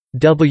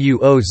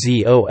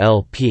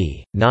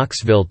WOZOLP,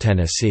 Knoxville,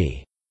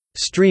 Tennessee.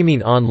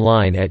 Streaming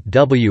online at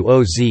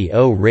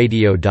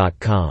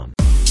wozoradio.com.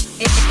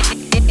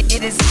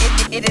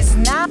 It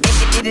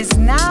is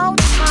now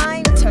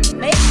time to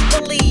make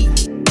believe.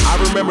 I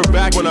remember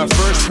back when I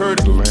first heard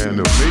the land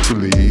of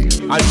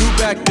make-believe. I knew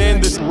back then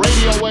this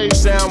radio wave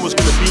sound was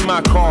gonna be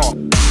my call.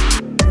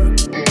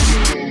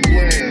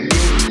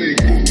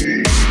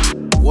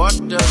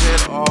 What does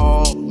it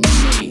all mean?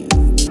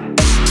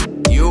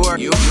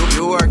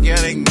 You are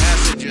getting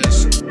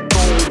messages.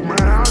 Old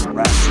Man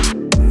Ratchet.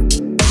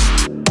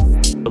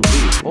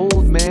 Believe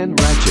Old Man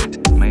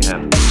Ratchet may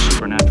have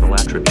supernatural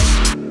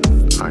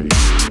attributes. I do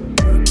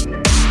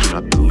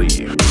not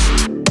believe.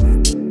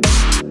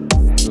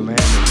 The land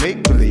of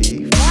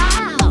make-believe.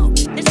 Wow,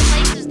 this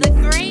place is the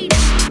greatest.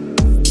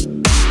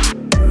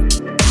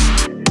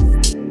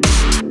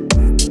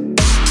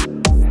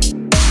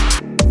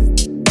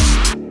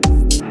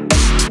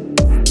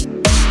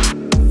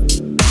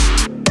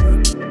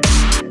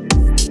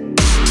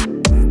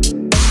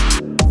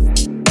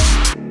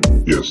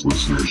 Yes,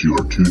 listeners, you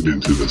are tuned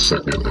into the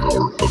second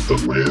hour of the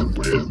Land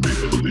of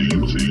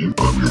Make-Believe.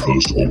 I'm your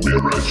host, Old Man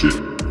Ratchet.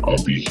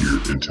 I'll be here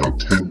until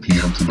 10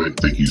 p.m. tonight.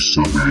 Thank you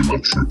so very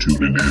much for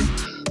tuning in.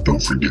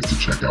 Don't forget to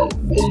check out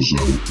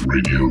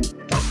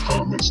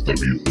wozoradio.com. That's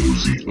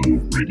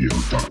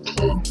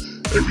wozoradio.com.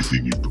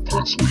 Everything you could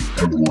possibly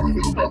ever want to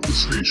know about the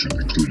station,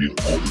 including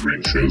all the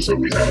great shows that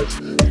we have,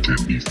 can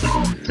be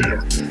found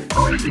there.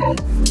 Alright, y'all,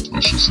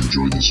 let's just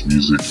enjoy this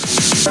music.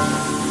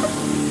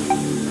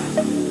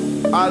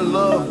 I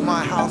love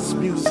my house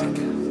music.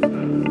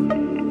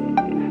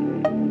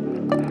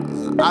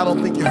 I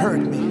don't think you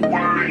heard me.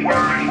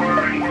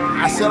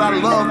 I said I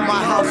love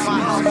my house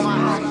music.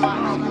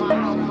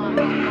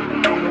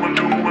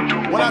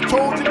 When I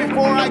told you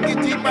before, I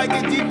get deep. I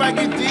think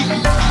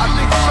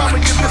some of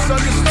you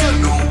misunderstood.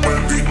 You know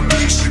every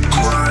basic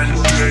grind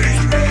day.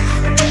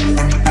 Doing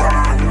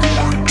round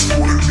one,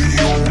 put me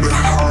on the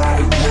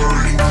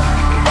highway.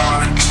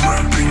 I'm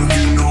trapping,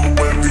 you know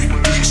every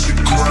basic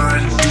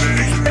grind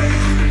day.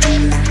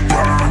 Doing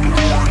round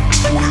one,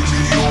 put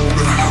me on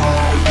the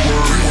highway.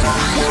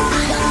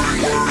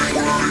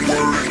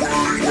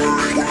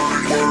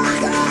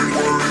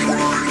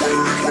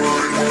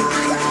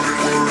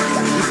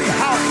 You see,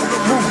 house is a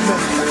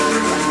movement.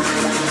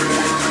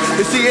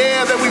 It's the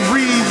air that we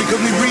breathe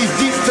because we breathe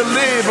deep to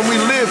live and we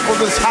live for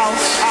this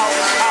house.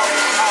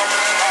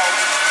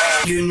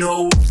 You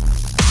know.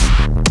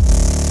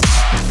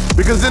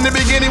 Because in the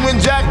beginning when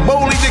Jack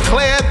Bowley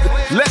declared,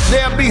 let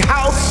there be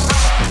house,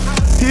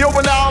 he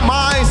opened our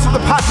minds to the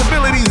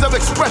possibilities of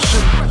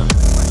expression.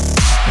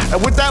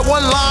 And with that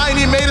one line,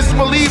 he made us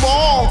believe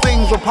all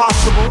things were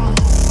possible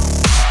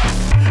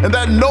and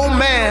that no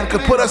man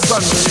could put us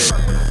under.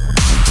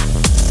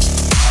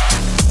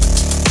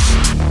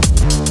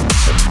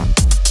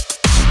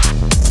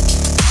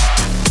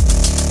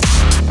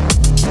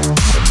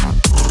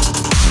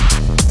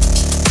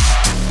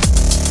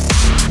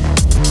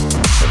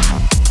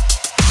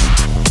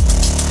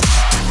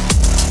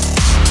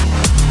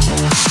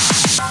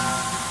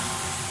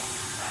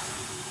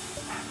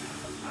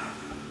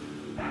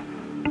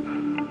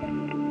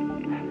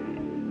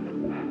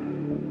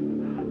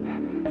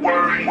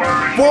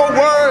 Four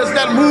words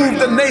that moved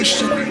the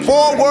nation.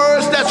 4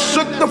 words that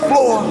shook the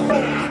floor.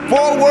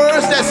 4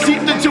 words that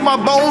seeped into my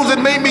bones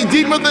and made me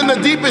deeper than the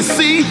deepest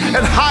sea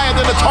and higher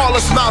than the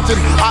tallest mountain.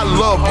 I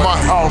love my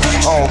house.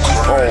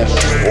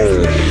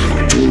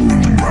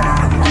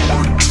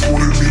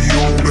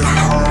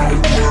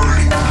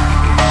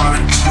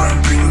 I'm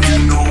trapping,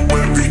 you know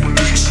every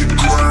basic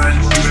grind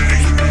day.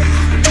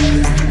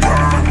 Doing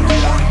round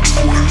one,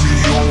 put me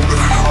on the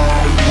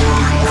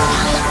highway.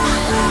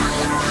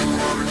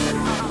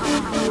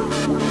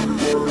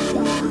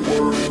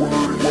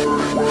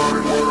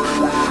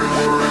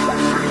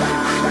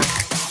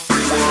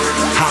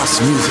 House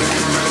music.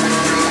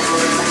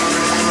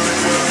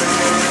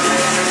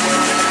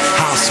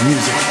 House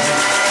music.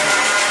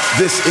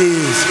 This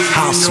is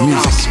house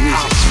music.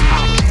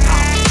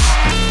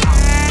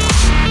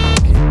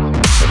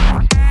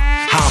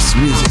 House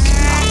music.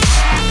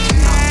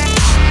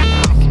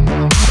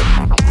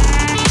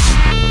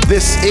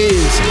 This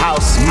is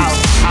house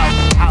music.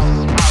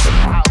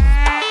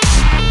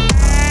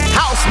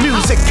 House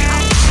music.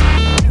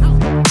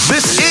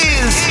 This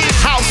is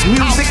house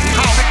music.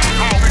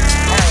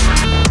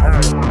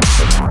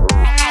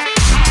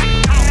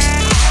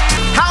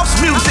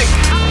 House music.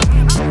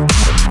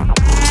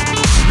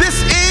 This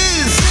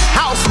is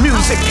house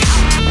music.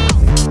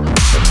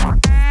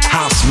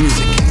 House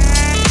music.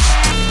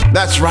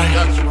 That's right.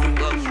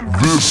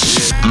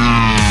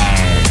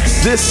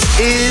 This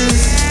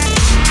is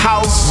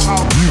house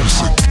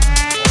music.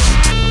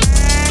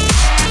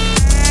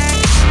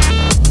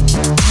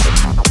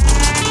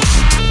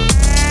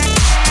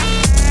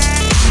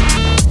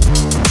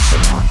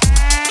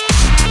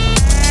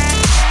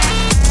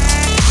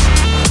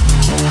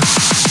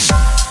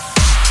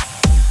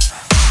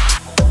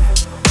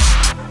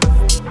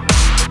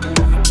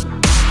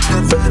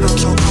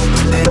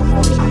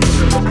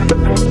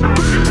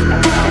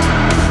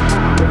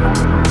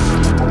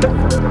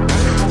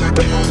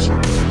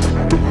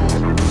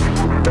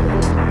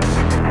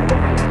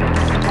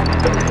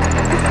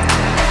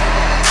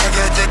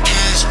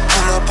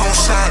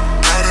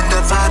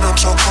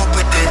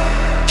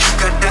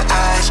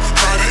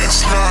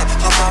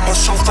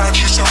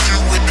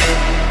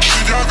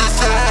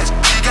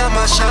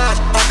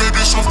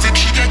 so thick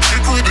she get kick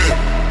with it.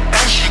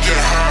 And she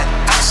get high,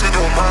 I said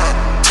don't mind.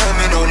 Tell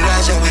me no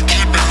lies and we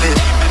keep it lit.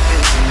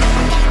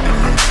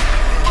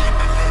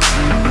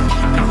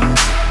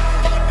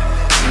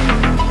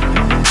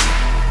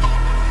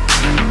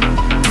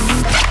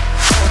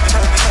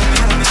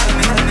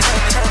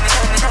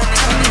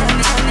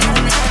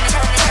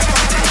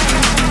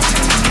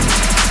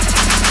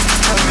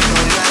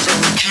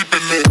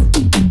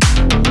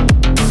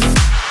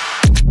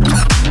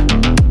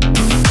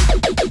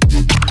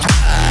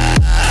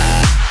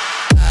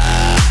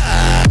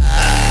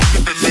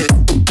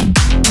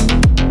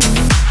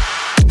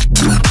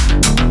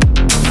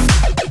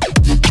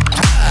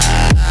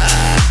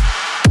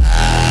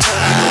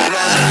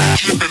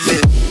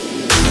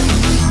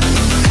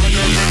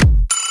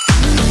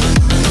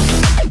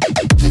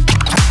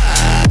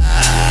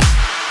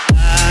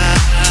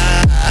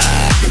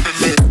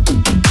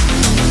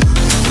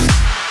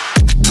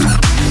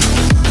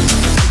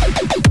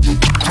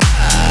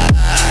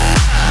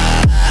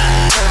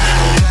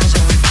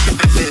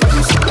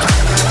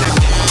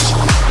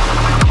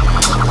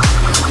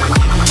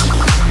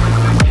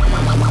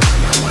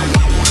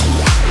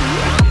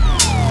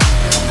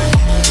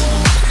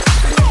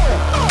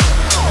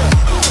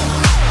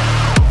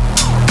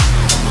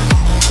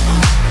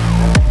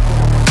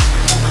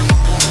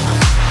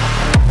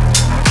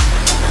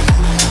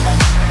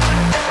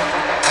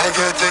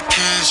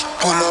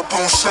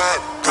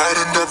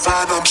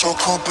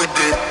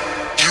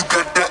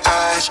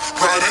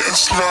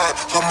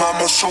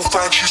 So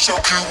fine, she so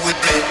cute with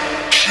it.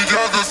 She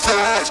got the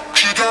thighs,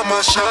 she got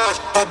my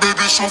size. My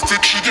baby so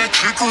thick, she get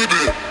trick with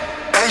it.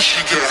 And she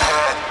get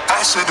high,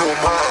 I said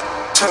don't mind.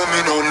 Tell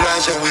me no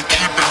lies and we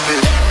keep it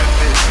lit.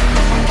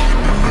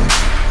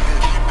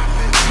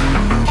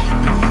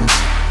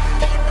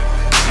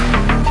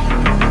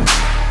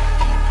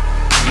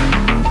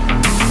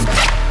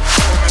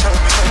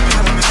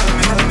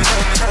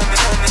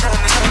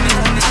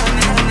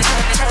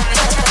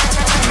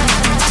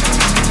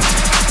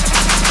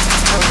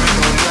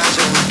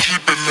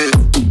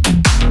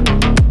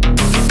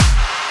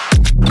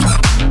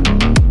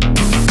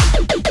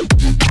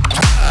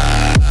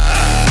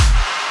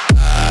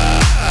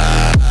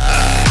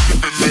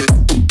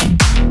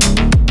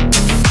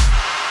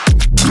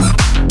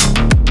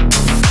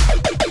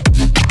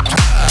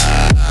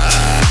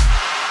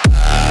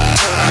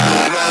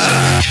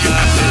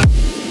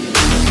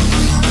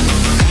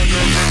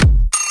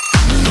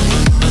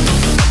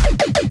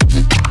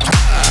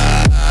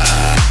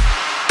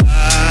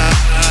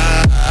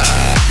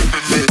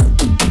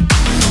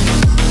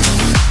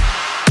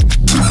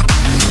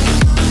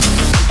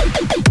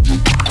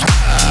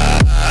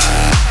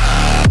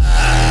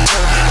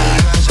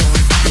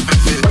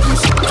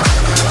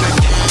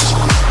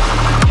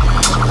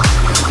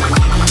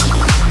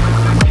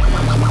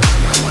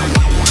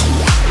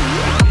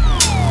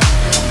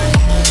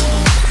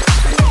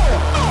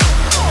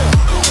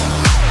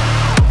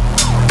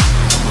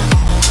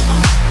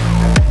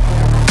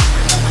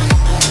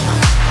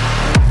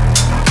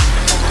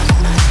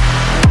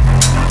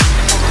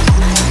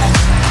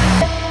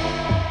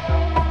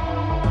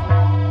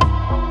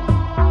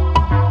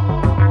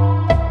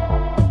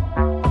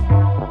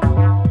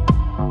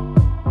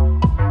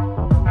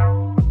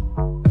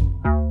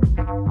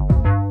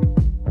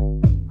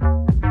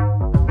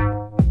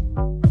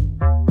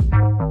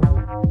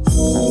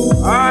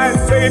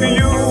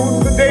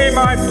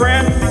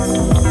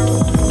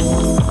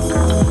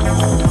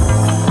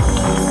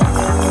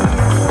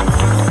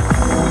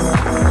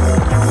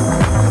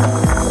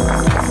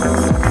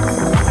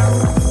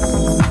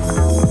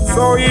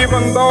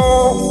 Even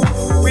though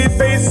we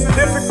face the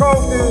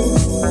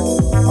difficulties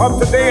of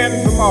today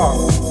and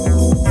tomorrow,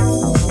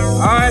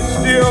 I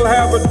still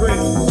have a dream.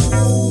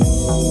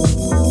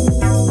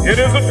 It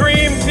is a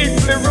dream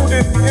deeply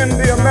rooted in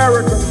the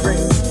American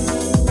dream.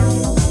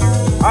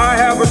 I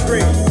have a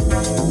dream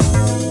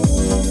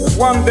that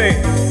one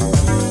day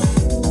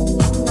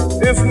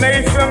this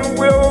nation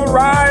will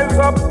rise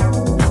up,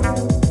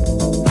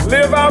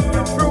 live out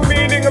the true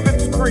meaning of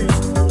its creed.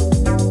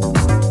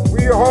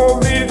 We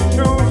hold these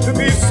truths to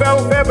be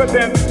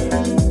self-evident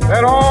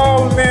that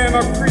all men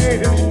are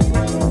created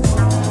equal.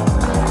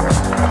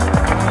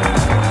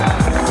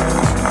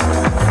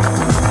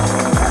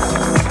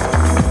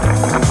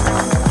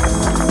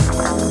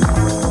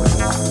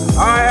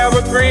 I have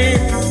a dream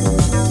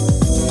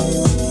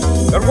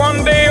that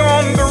one day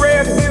on the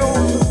red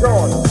hills of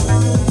Georgia,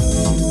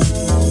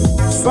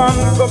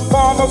 sons of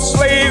former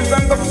slaves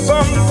and the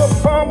sons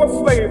of former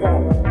slave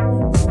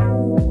owners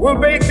will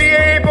be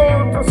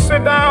able to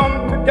sit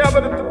down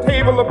together at the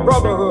table of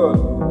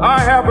brotherhood. I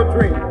have a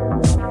dream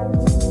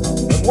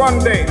that one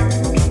day,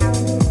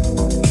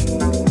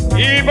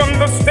 even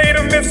the state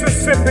of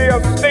Mississippi,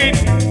 a state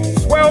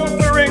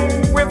sweltering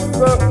with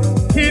the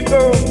heat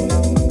of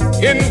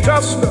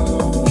injustice,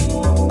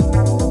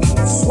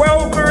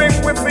 sweltering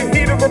with the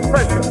heat of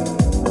oppression,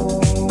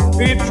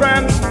 be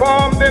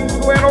transformed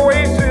into an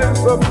oasis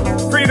of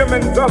freedom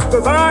and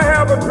justice. I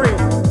have a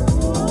dream.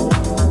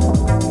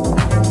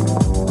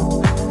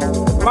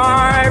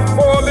 my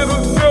 4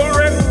 little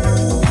children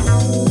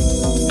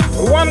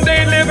will one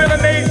day live in a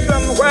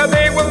nation where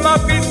they will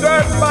not be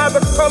judged by the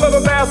color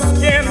of their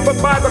skin,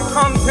 but by the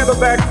content of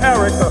their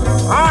character.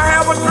 I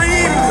have a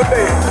dream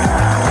today.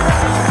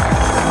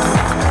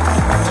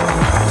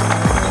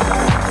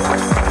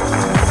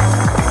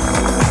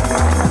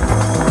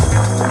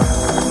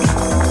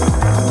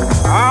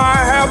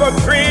 I have a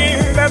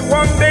dream that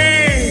one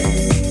day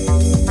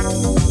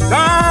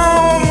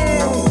down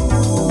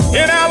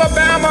in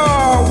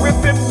Alabama,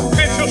 with its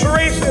vicious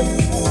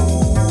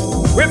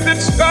racists, with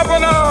its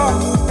governor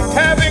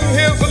having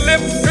his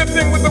lips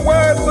dripping with the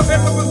words of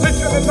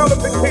interposition and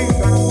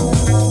nullification,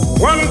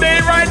 one day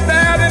right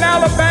there in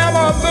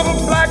Alabama,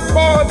 little black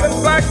boys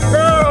and black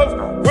girls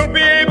will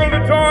be able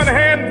to join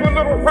hands with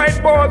little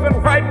white boys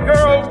and white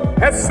girls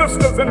as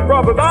sisters and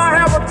brothers. I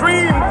have a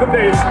dream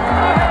today.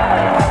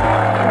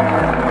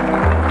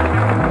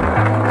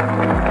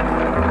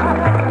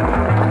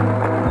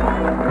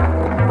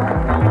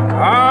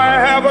 I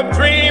have a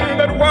dream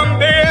that one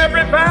day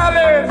every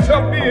valley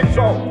shall be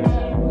exalted.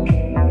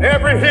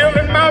 Every hill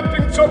and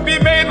mountain shall be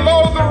made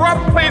low. The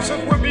rough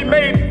places will be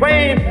made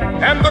plain,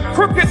 and the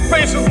crooked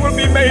places will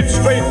be made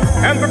straight.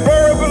 And the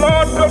glory of the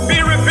Lord shall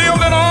be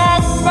revealed, and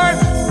all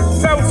flesh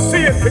shall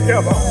see it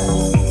together.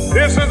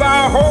 This is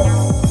our hope.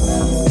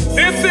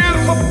 This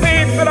is the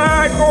faith that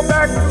I go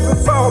back to the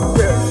South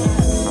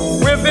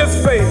with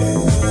this faith,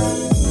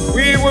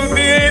 we will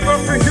be able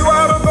to hew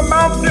out of the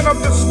mountain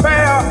of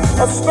despair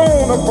a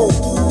stone of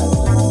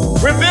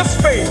hope. With this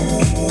faith,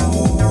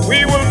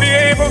 we will be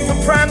able to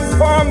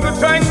transform the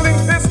jangling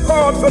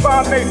discords of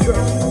our nation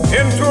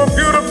into a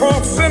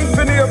beautiful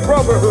symphony of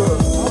brotherhood.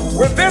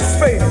 With this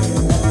faith,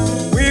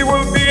 we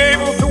will be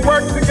able to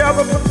work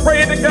together, to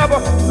pray together,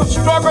 to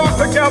struggle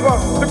together,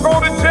 to go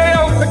to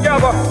jail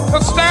together,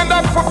 to stand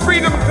up for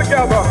freedom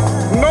together,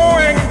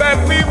 knowing that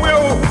we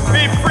will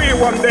be free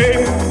one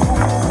day.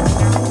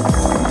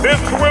 This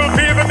will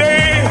be the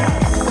day.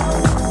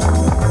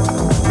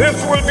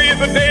 This will be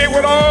the day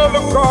when all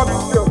of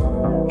God's children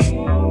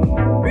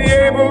be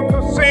able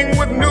to sing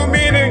with new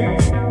meaning,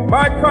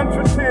 my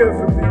country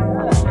tears of thee.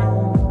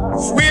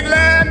 Sweet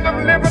land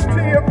of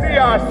liberty of thee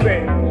I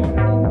sing.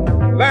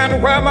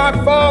 Land where my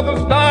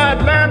fathers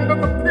died, land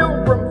of the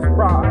pilgrim's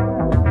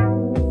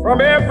pride.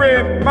 From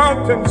every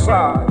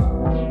mountainside,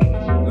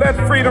 let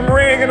freedom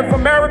ring. And if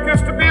America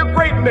is to be a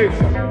great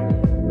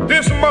nation,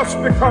 this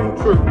must become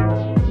true.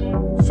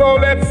 So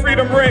let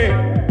freedom ring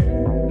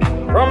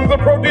from the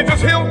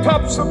prodigious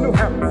hilltops of New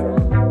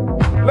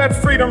Hampshire. Let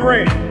freedom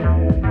ring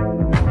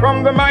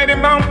from the mighty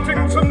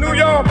mountains of New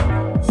York.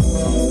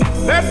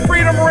 Let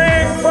freedom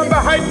ring from the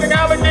hiking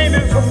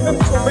Alleghenies of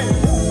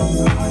Pennsylvania.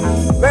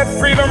 Let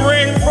freedom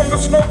ring from the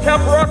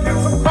snow-capped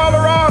Rockies of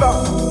Colorado.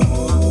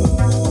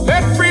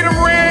 Let freedom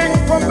ring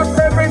from the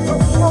Caribbean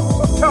slopes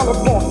of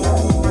California.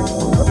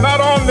 But not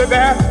only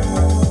that,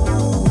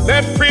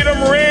 let freedom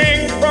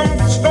ring from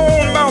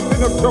Stone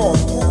Mountain of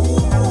Georgia.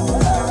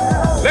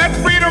 Let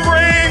freedom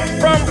ring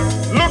from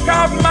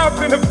Lookout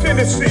Mountain of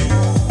Tennessee.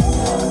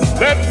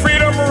 Let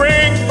freedom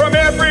ring from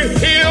every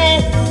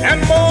hill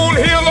and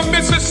molehill of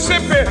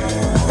Mississippi,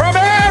 from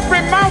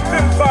every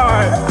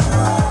mountainside.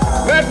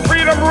 Let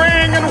freedom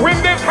ring, and when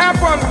this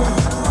happens,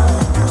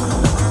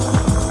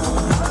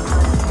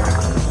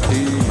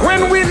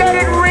 when we let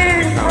it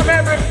ring from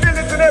every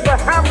village and every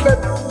hamlet,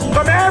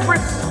 from every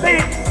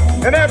state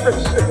and every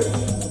city,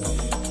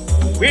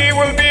 we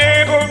will be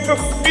able to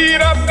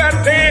speed up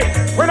that day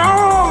when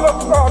all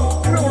of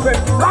God's children,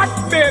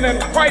 black men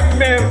and white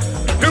men,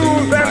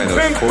 Jews and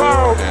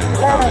Gentiles,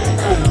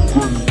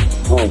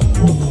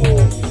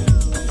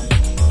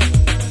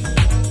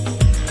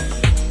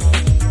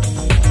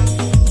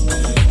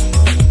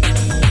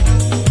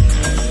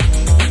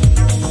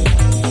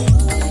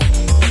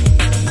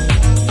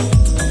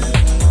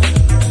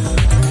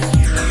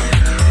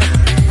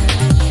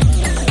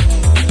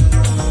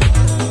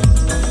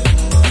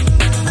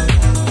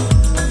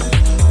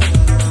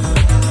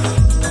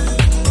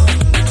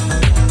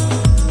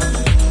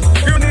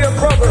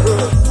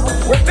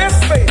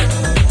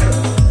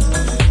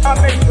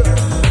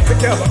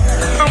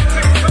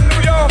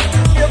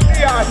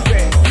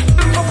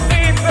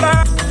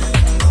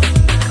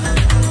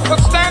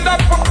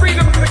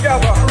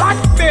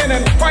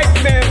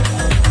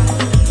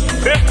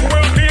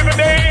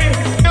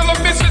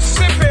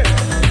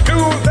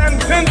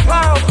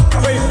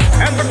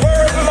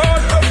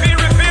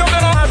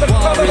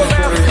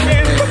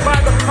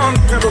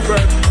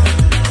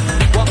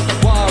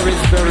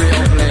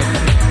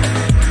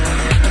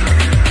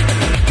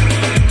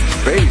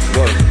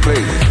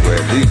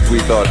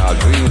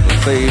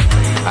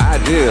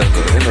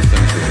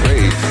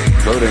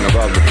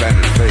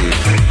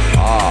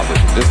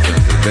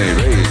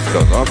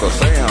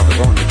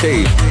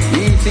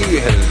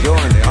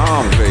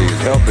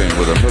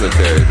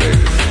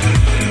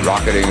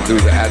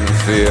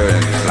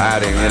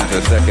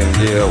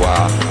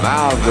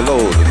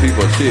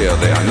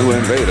 They are new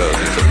invaders,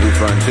 it's a new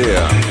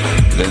frontier.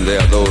 Then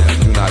there are those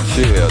who do not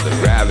share the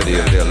gravity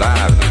of their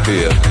lives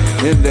appears.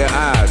 In their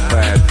eyes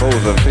flash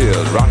frozen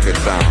fears, rocket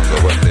sounds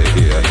are what they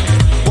hear.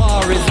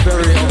 War is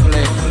very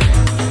ugly.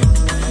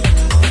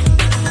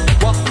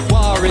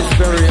 War is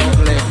very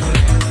ugly.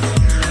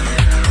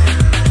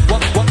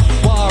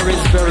 War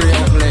is very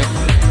ugly.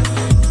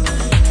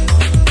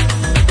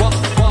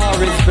 War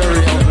is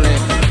very ugly.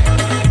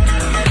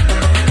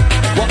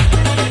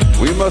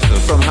 We must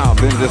have somehow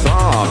been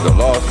disarmed or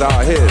lost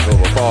our heads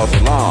over false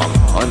alarm,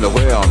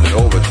 underwhelmed and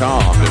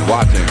overcharmed and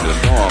watching the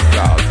storm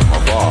clouds from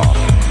afar.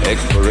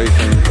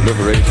 Exploration,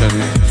 liberation,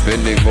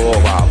 spending more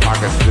of our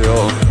pockets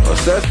fill.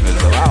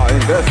 Assessments of our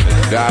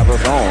investments drive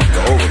us on to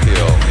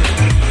overkill.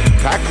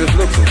 Practice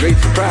looks of great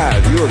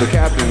surprise. You are the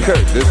Captain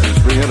Kirk, this is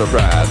free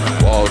enterprise.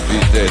 Wall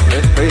Street says,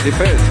 let's pay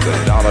defense,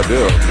 cause dollar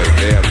bills make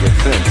damn good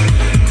sense.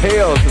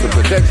 Hail to the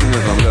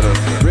protectionism, let us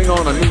bring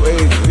on a new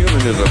age of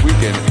humanism. We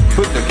can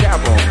put the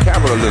cap on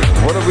capitalism.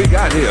 What have we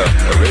got here?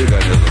 A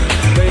Reaganism.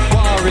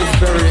 War is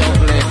very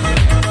ugly.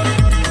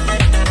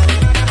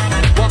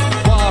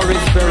 War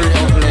is very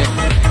ugly.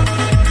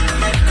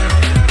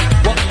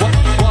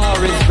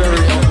 War is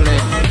very ugly.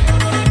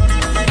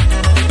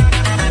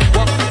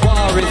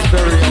 War is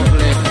very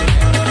ugly.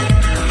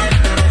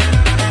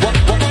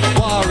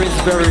 War is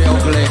very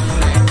ugly.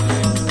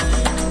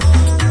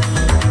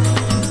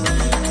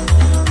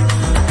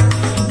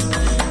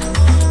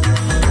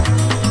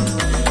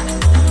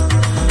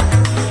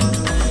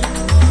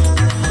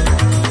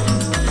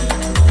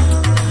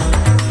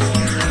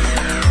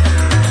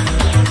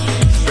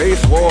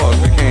 Space wars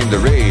became the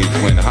rage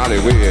when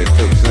Hollywood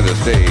took center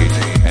stage.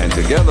 And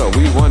together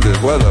we wondered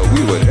whether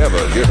we would ever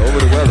get over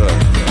the weather.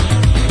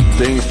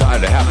 Things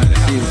started to happen that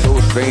seemed so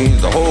strange,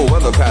 the whole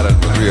weather pattern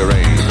was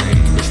rearranged.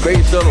 The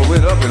space shuttle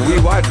went up and we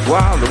watched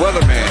while the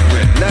weatherman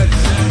went nuts.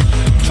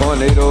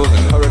 Tornadoes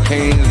and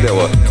hurricanes, there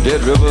were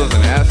dead rivers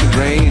and acid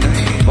rain.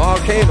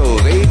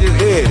 Volcanoes, ages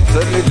dead,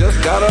 suddenly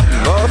just got up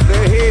and lost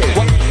their heads.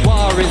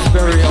 War is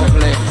very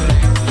ugly.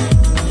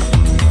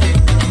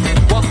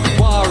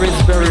 War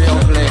is very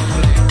ugly.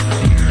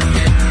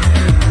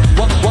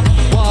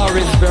 War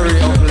is very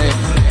ugly.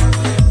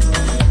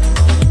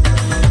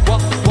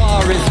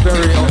 War is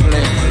very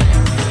ugly.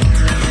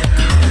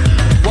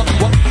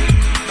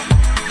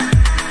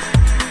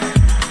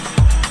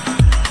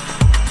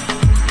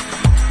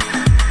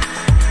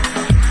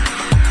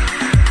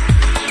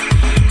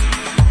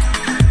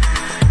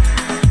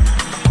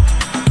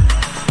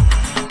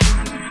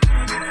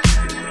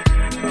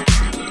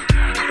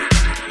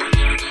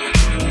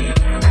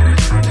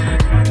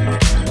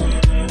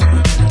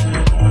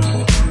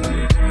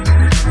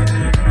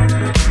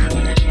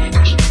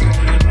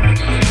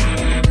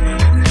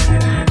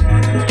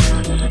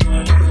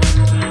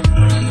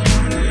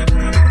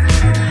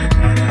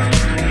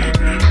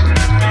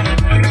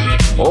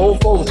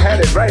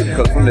 Right,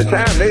 because from the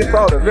time they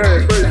saw the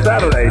very first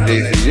satellite, they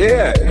said,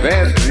 yeah,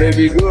 advances may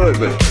be good,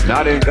 but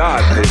not in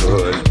God's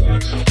neighborhood.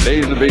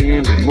 Laser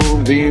beams and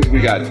moon beams, we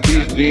got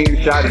peace beams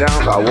shot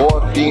down by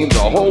war schemes,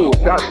 a hole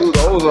shot through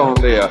the ozone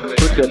layer,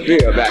 put the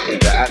fear back into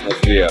the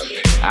atmosphere.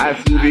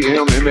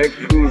 ICBM, MX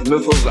cruise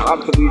missiles,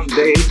 obsolete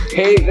today.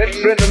 Hey, let's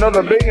spend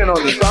another billion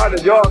on the side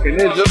of York and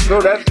then just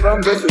throw that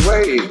some bitch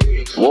away.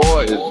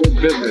 War is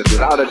good business,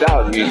 without a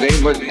doubt. Means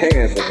ain't much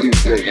chance of you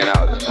taking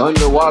out.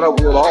 Underwater,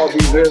 we'll all be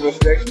river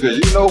sex, cause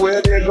you know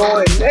where they're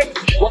going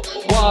next.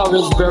 War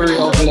is very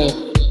ugly.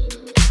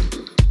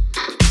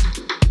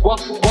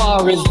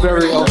 War is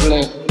very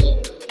ugly.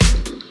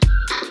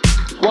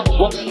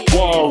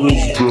 War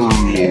is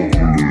very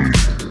ugly.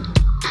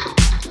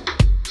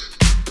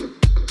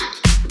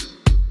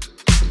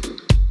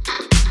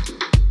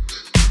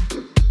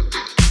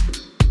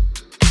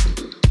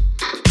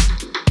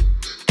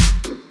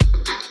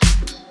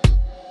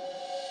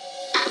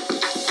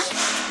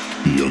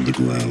 The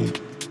underground.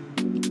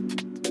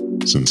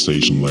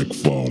 Sensation like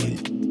falling.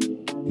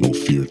 No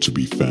fear to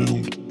be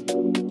found.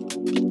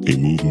 A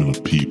movement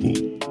of people.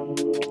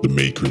 The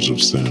makers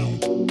of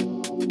sound.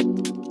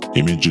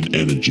 Image and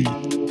energy.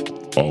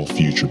 All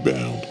future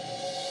bound.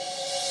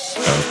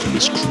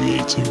 Alchemists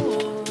creating.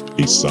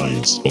 A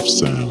science of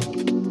sound.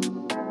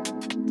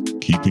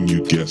 Keeping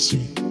you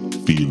guessing.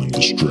 Feeling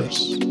the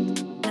stress.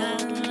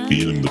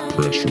 Feeling the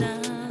pressure.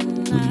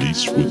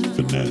 Release with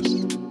finesse.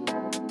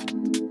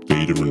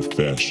 Fader in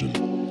fashion,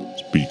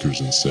 speakers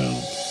and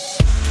sound.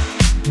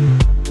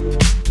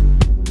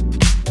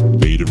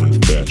 Fader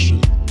in fashion,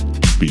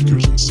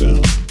 speakers and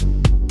sound.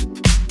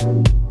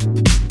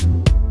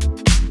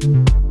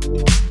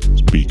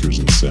 Speakers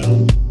and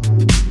sound.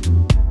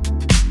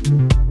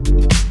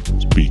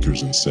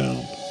 Speakers and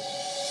sound.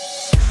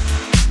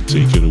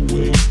 Take it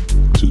away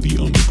to the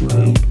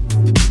underground.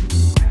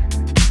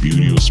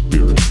 Beauty of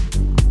spirit,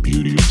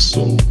 beauty of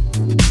soul.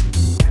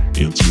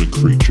 Intimate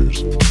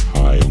creatures,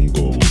 high on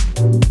gold.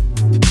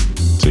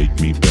 Take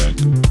me back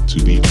to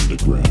the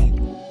underground.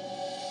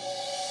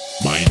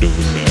 Mind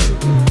over matter,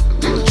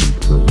 words and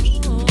prose.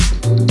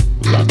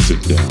 Locked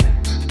it down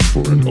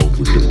for an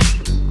overdose.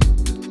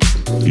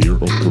 Fear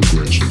of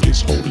progression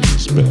is holding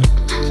us back.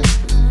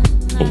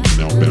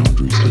 Open our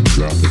boundaries and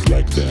drop it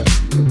like that.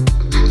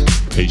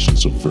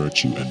 Patience of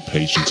virtue and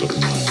patience of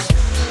mind.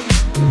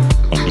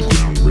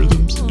 Underground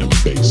rhythms and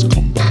bass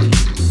combined.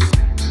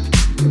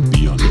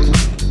 The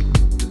underground.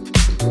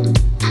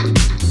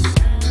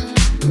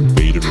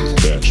 Vader in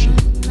fashion,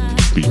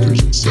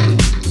 speakers and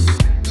sound.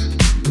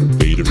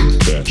 Vader in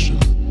fashion,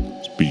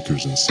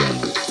 speakers and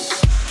sound.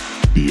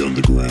 The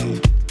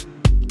underground.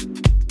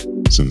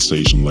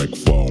 Sensation like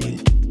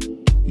falling,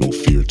 no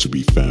fear to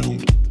be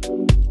found.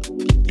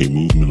 A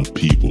movement of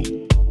people,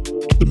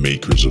 the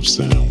makers of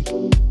sound.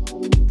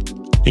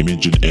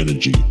 Image and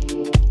energy,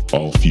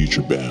 all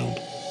future bound.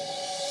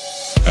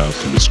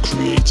 Alchemists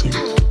creating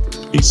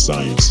a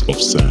science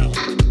of sound.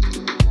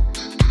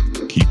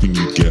 Keeping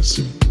you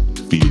guessing,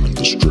 feeling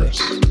the stress.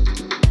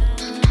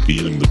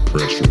 Feeling the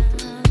pressure,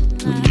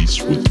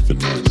 release with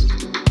finesse.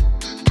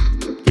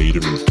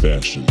 Vader in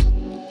fashion,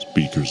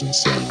 speakers and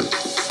sound.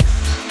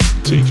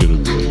 Take it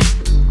away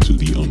to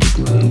the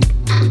underground.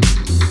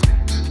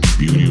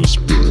 Beauty of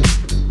spirit,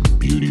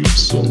 beauty of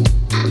soul.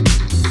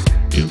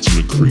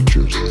 Intimate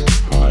creatures,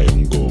 high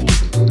on gold.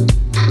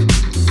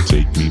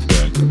 Take me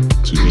back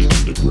to the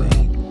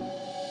underground.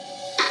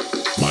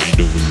 Mind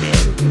over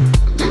matter,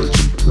 words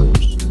and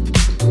prose.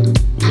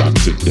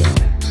 Locked it down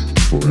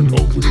for an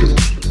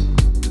overdose.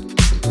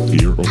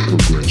 Fear of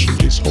progression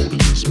is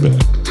holding us back.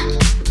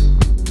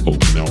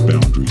 Open our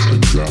boundaries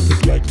and drop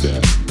it like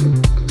that.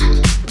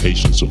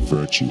 Patience of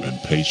virtue and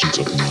patience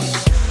of mind.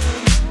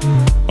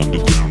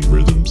 Underground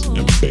rhythms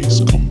and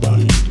bass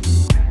combined.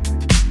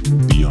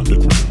 The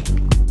underground.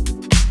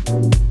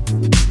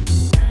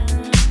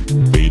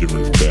 Vader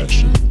in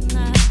fashion,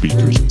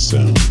 speakers and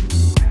sound.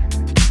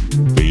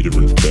 Vader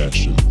in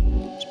fashion,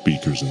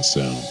 speakers and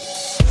sound.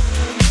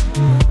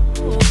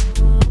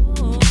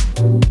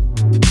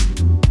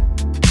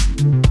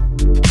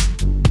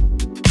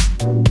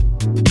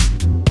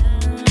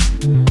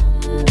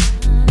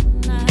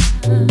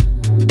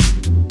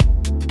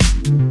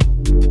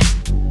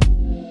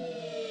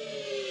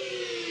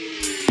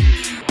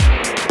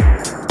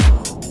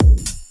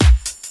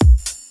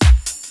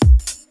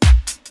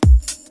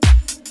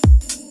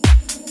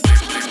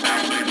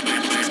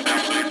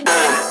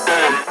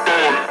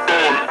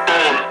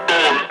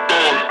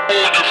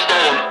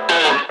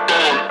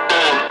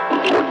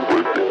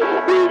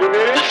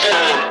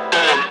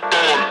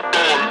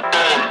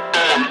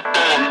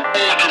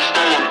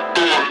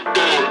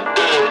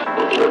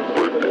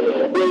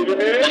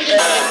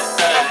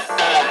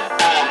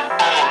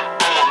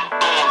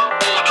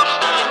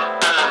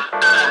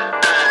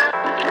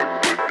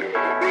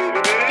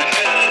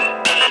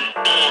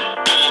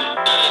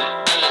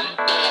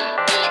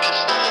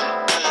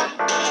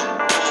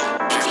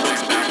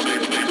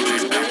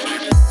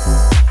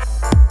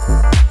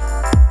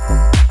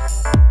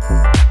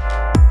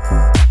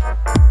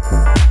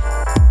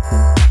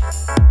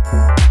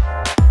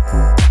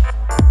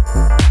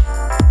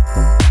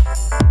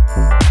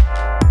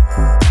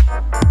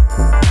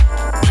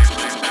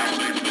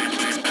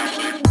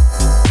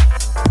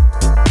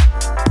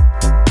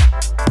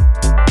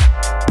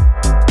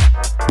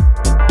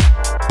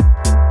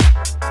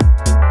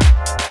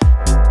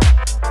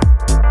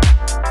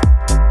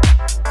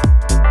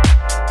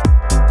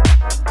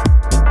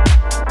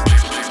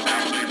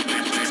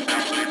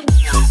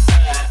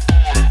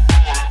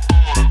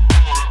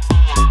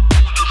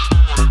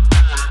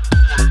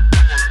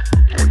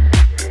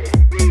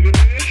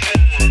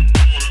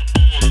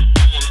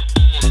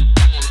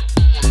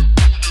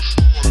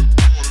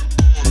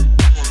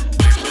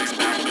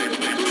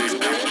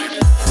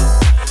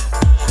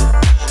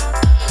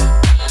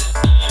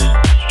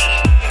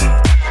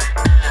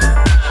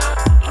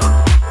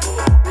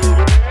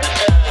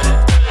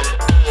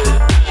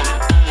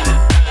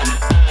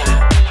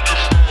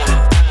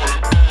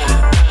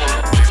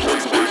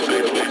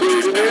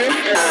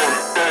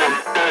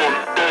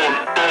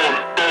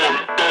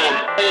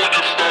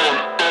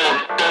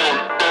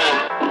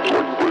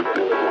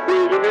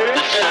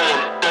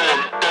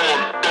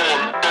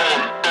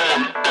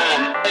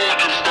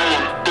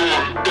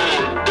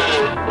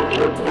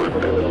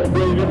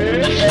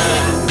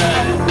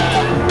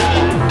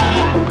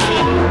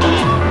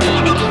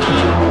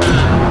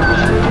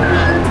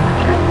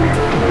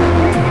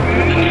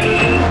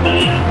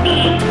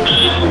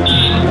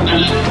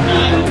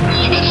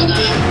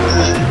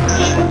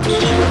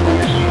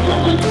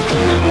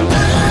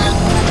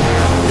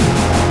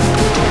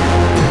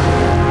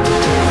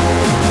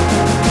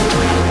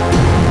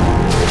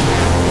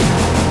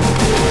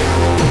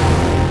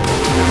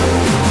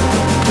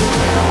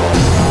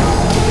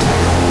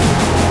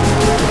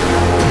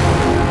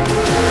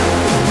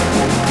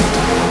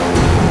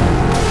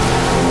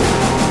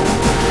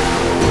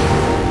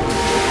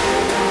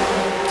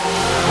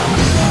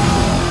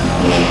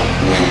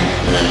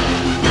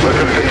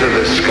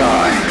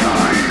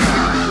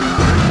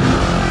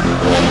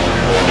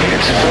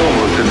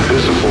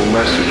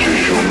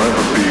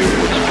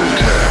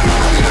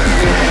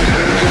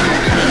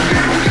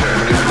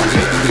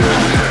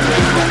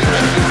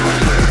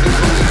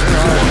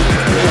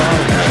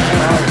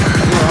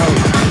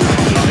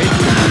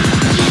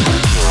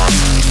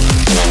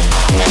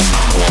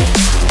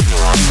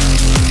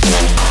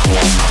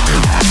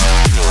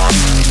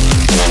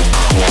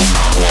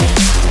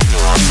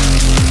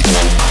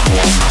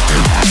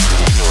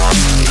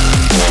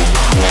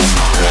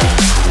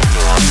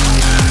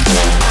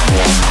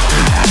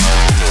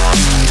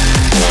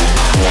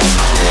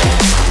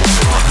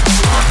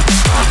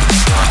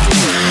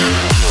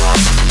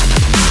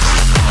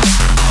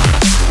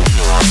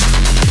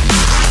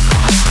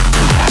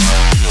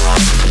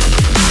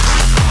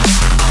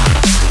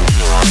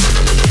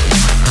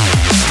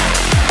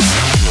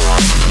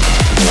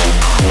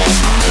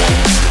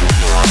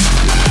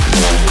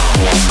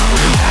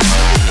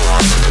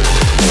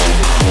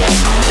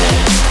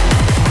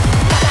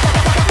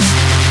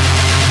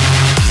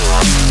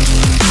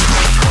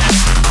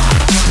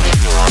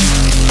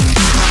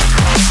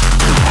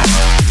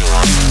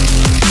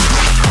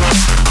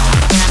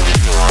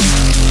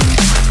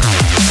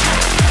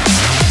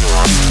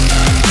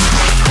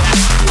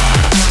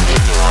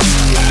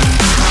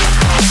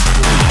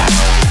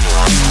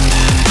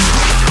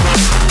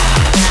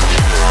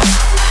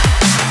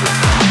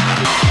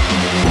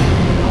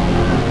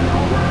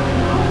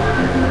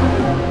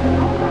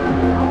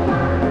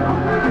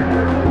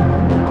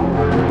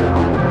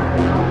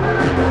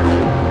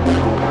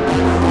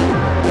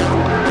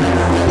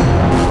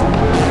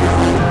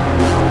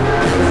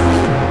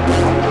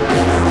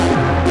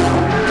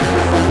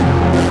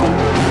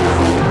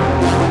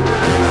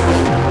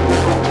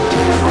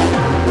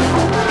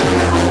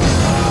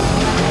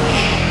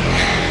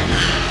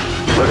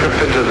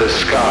 into the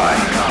sky.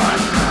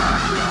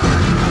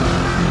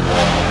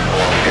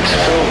 It's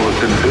filled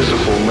with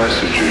invisible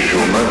messages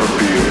you'll never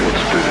be able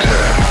to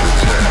detect.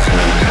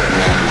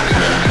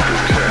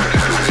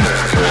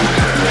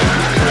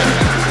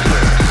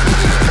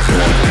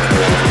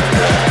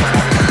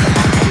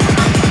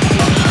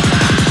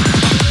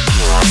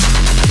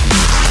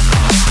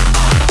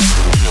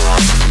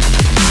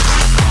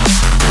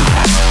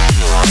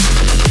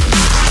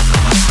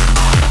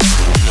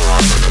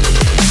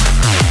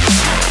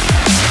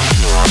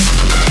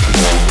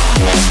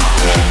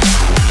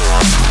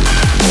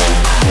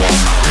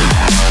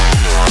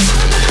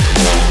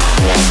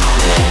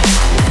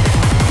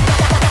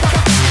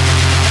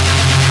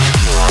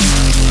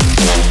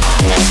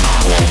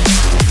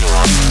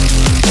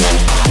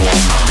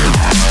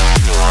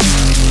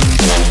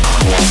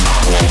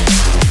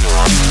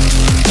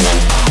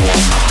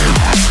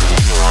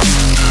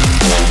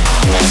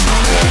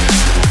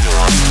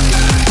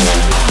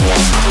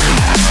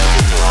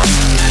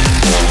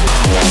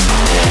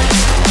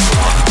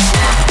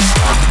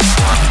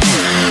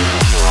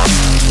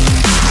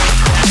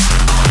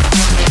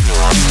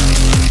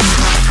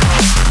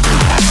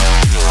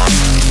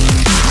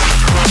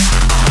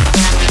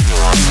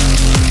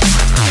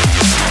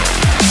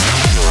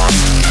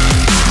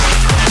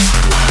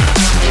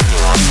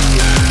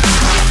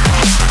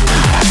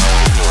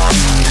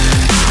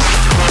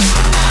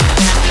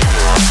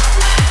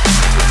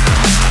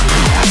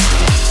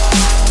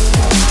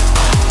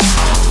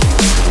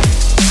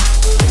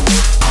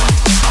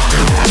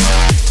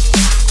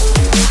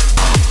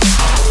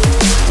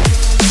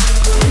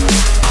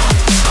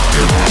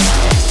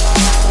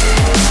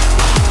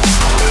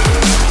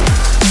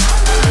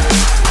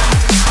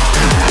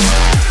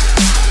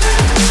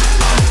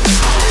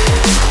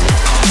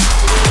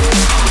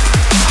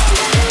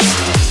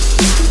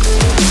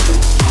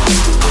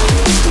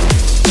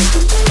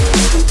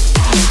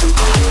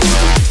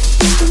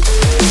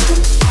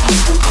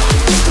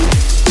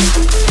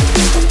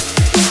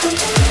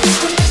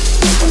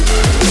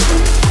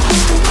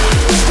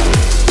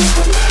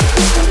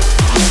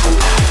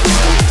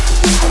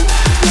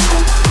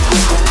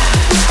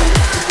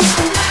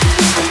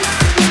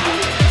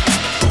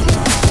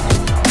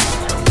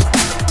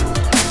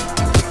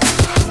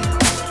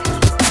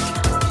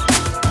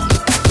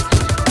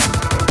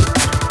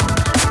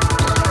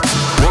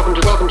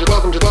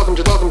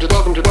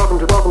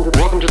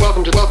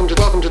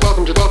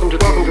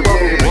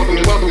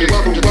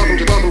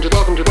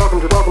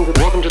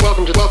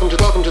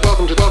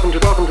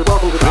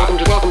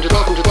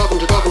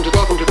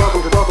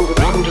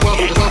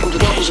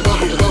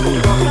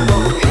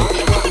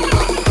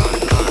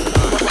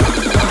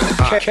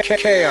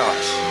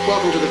 Chaos.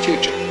 Welcome to the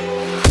future.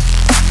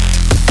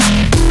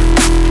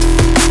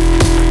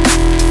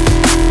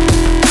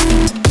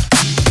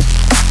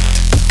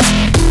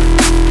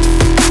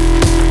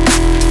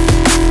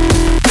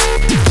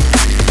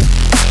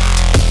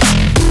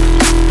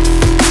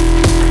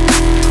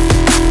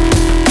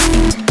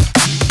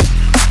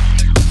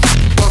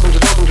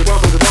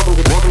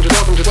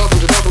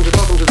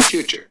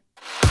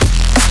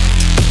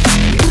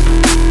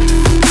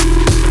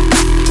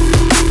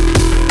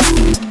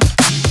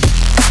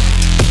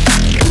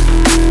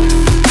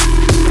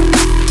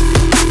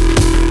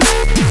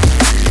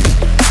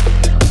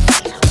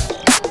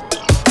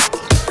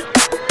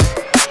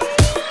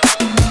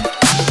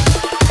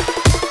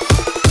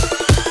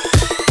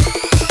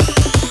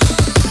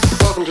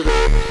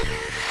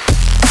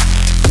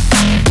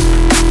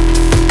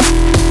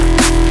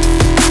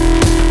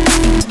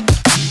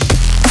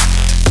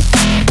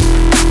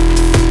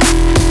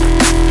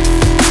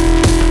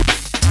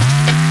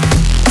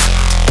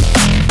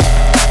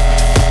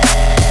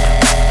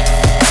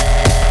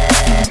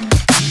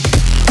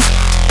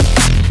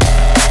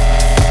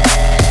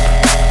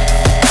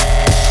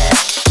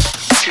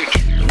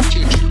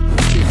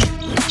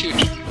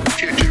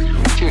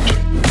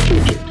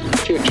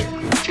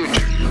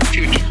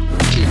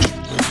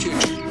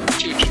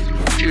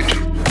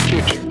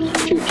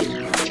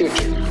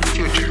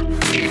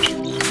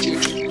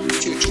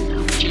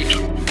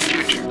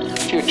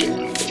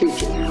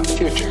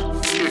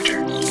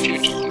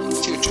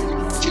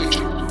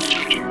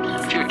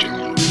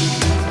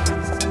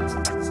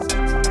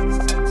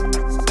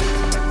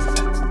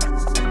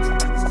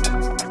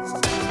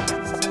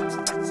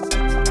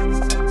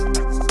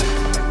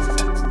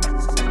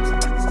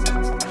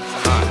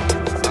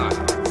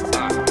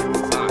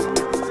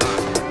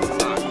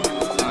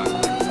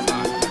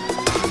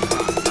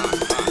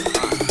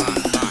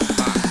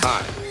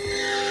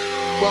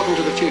 Welcome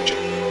to the future.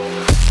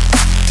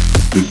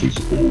 This is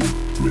Old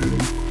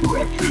Oldman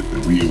Ratchet,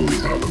 and we only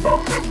have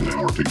about half an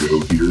hour to go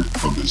here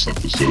on this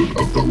episode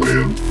of The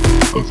Land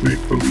of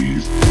Make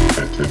Believe.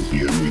 At 10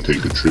 p.m. we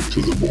take a trip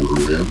to the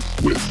borderland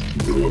with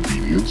No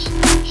Obedience,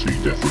 so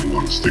you definitely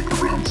want to stick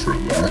around for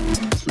that.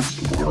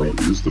 Since tomorrow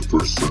is the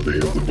first Sunday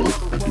of the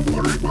month, I do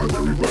want to remind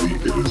everybody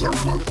it is our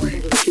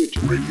monthly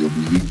radio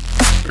meeting.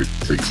 It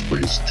takes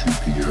place 2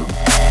 p.m.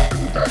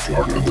 in the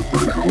backyard of the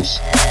Birdhouse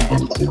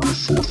on the corner of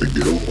 4th and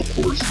Gill. Of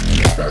course,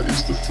 that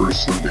is the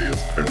first Sunday of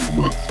every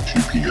month,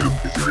 2 p.m.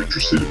 If you're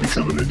interested in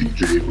becoming a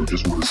DJ or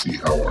just want to see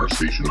how our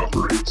station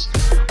operates,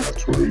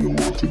 that's where you'll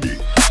want to be.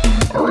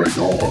 Alright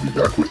y'all, I'll be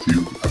back with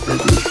you after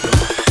this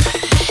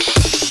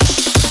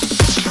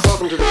show.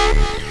 Welcome to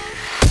the...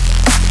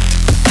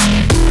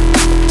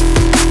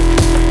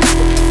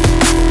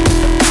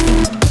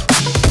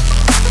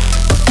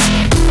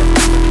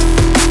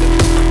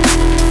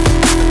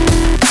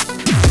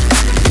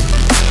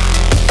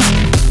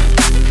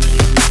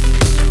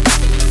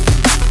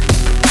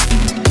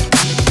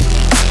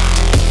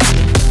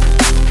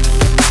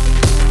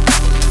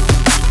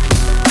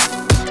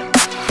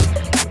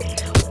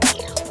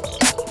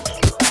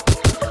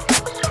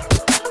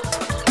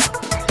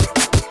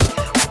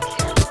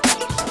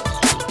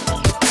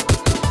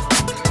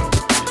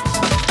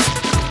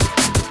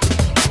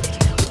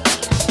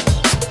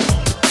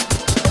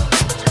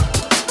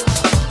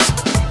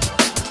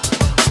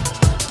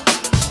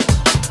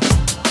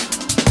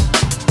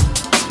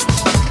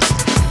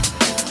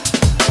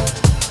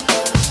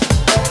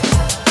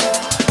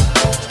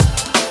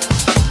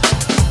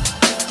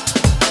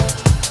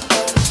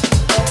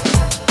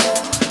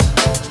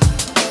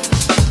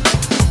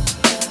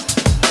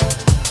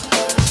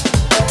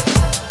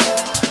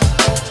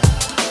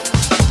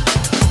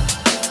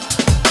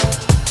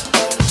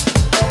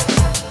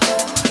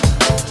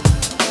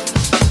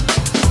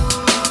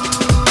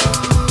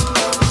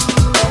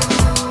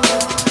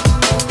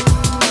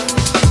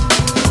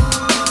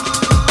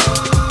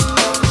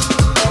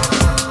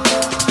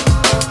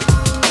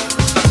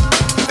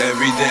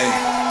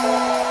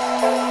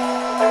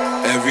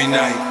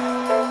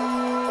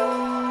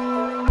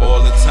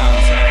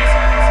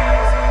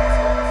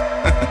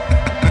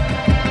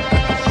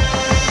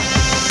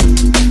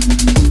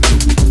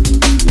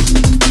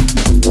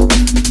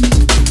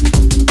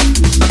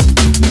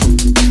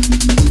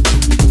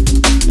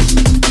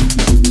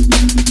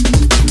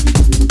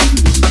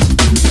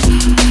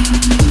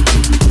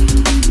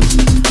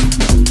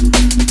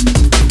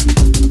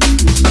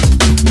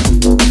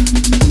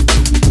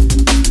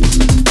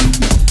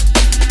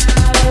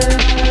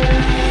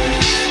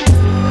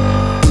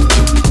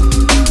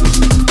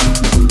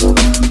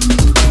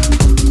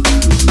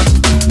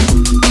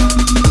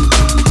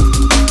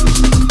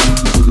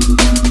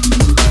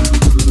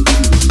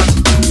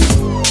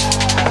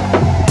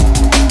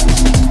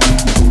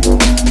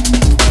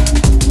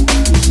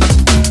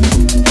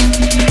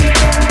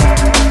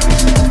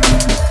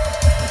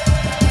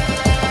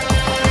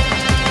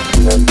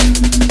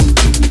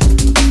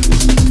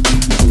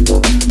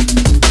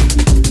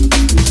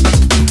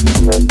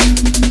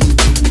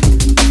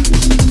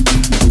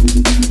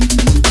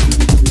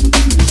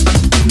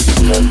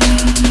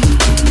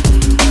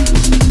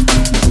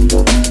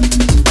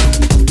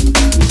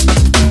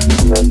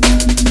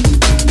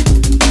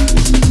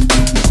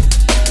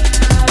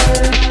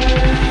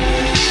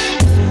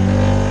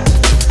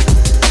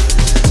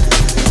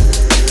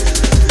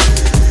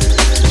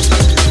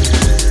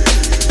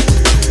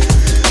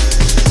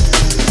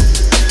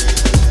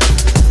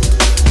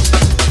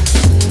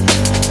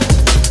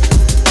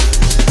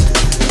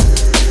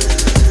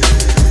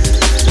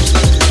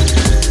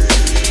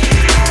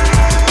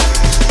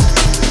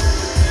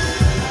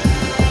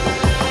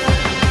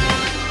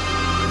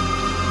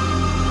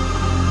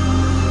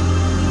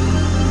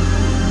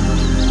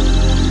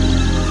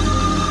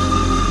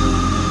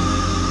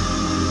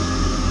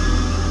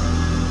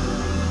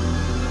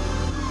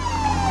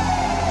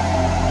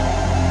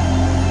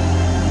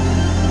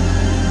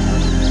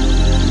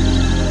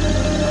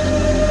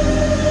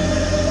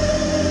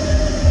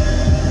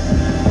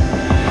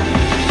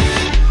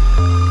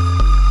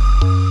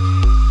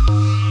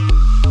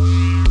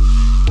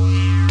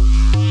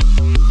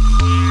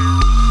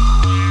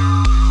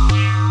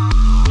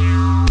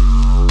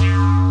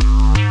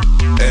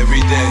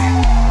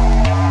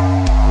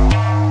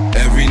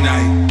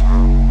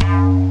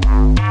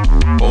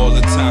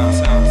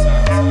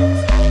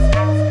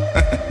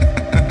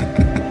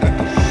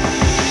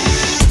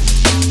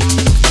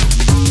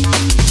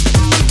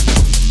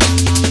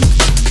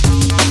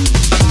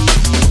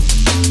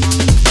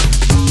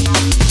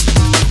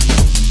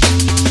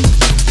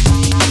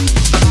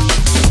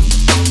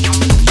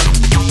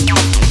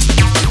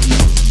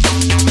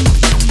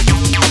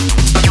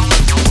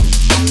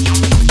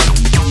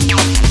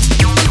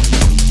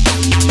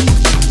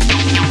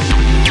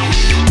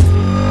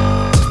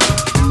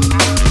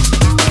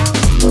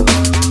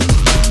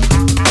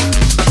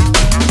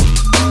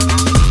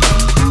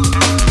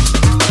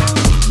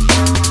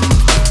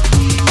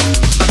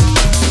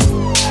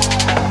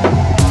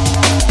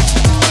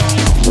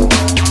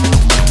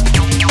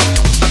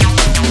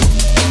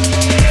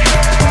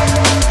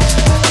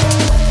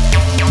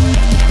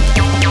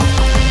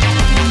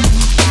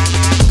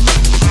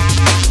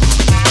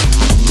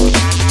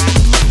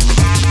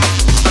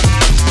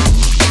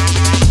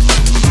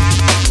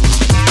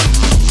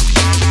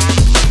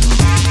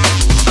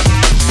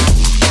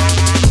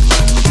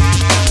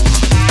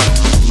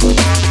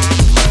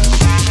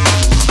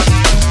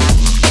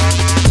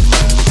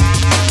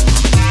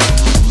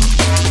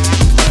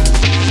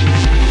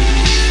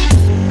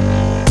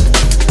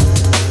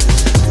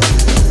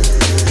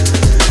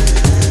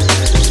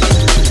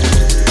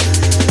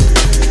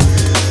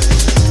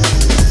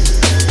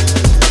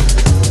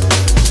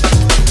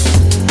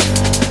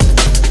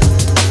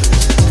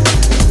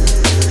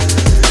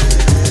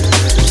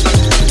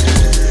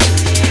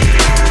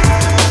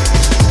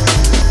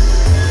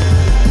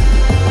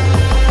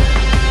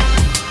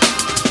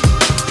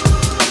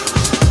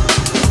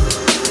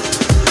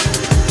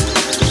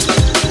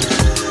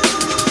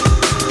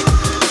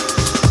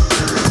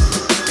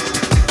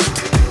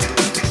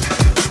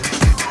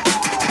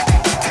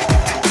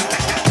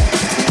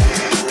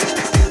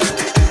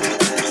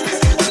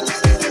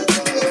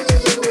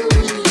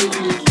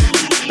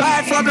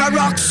 the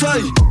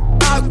Roxy.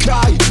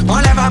 Okay,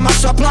 I never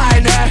must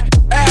supply it.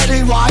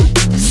 Anyway,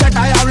 said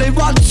I only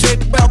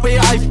wanted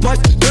well-behaved boys.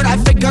 But I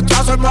think a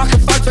dozen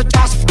microphones are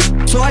just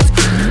toys.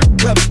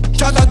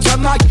 Trying to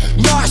make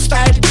my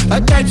stand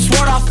against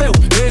what I feel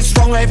is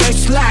wrong with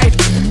this land.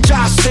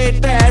 Just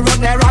sit there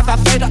on their other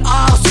fed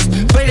asses,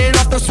 feeding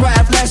off the sweat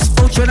of less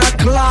fortunate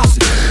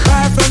classes.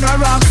 Heard from the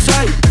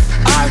Roxy.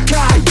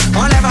 Okay,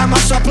 I never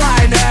must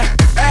supply it.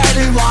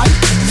 Anyway,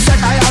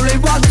 said I only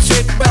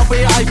wanted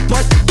well-behaved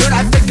boys. But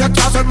I think a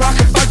dozen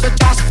microphones are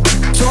just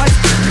toys.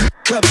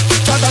 Trying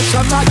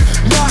to make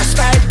my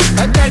stand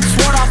against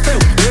what I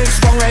feel is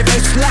wrong with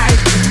this land.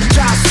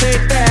 Just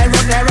sit there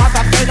on their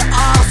other fed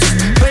asses,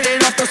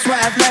 feeding off the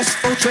sweat of less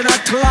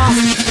fortunate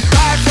classes.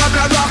 Bad from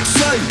the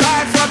Roxy,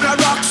 bad from the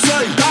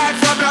Roxy, bad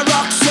from the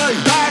Roxy,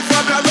 bad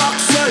from the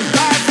Roxy,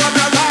 bad from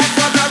the bad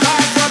from the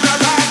bad from the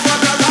bad from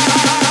the bad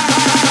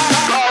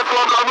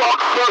from the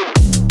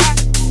Roxy.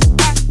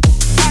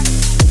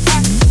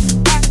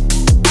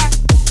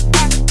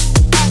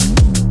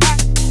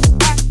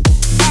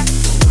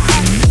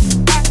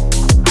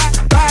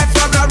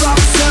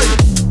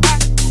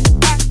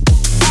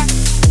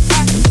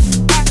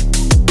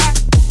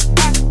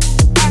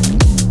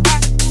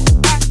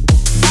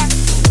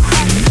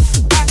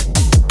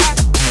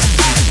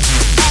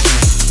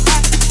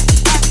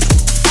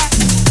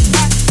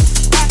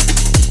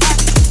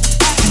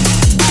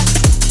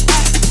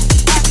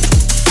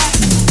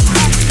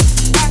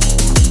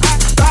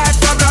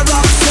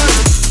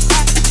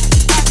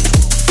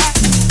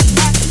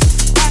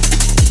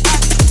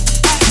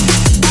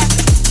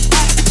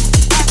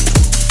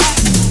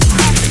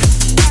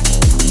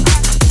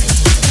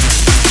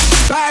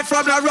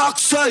 From the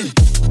Roxy.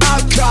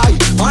 Okay,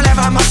 I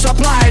never must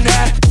supply it.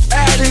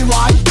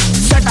 Anyway,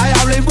 said I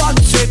only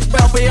wanted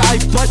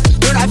well-behaved boys.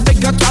 But I think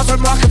a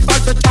dozen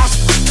microphones are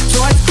just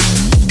toys.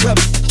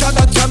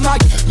 Trying to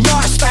make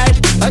my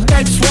stand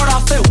against what I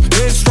feel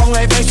is wrong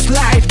with this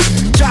land.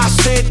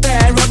 Just sit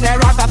there on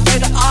their other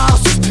fed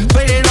asses,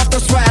 feeding off the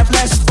sweat of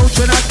less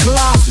fortunate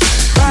classes.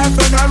 Heard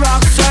from the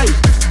Roxy.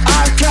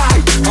 Okay,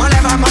 I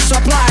never must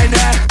supply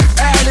it.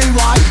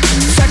 Anyway,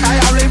 said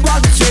I only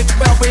wanted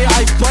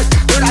well-behaved boys.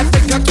 But I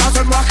think a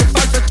dozen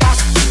microphones are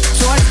just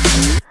toys.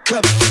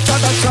 Trying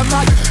to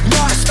make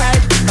my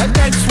stand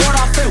against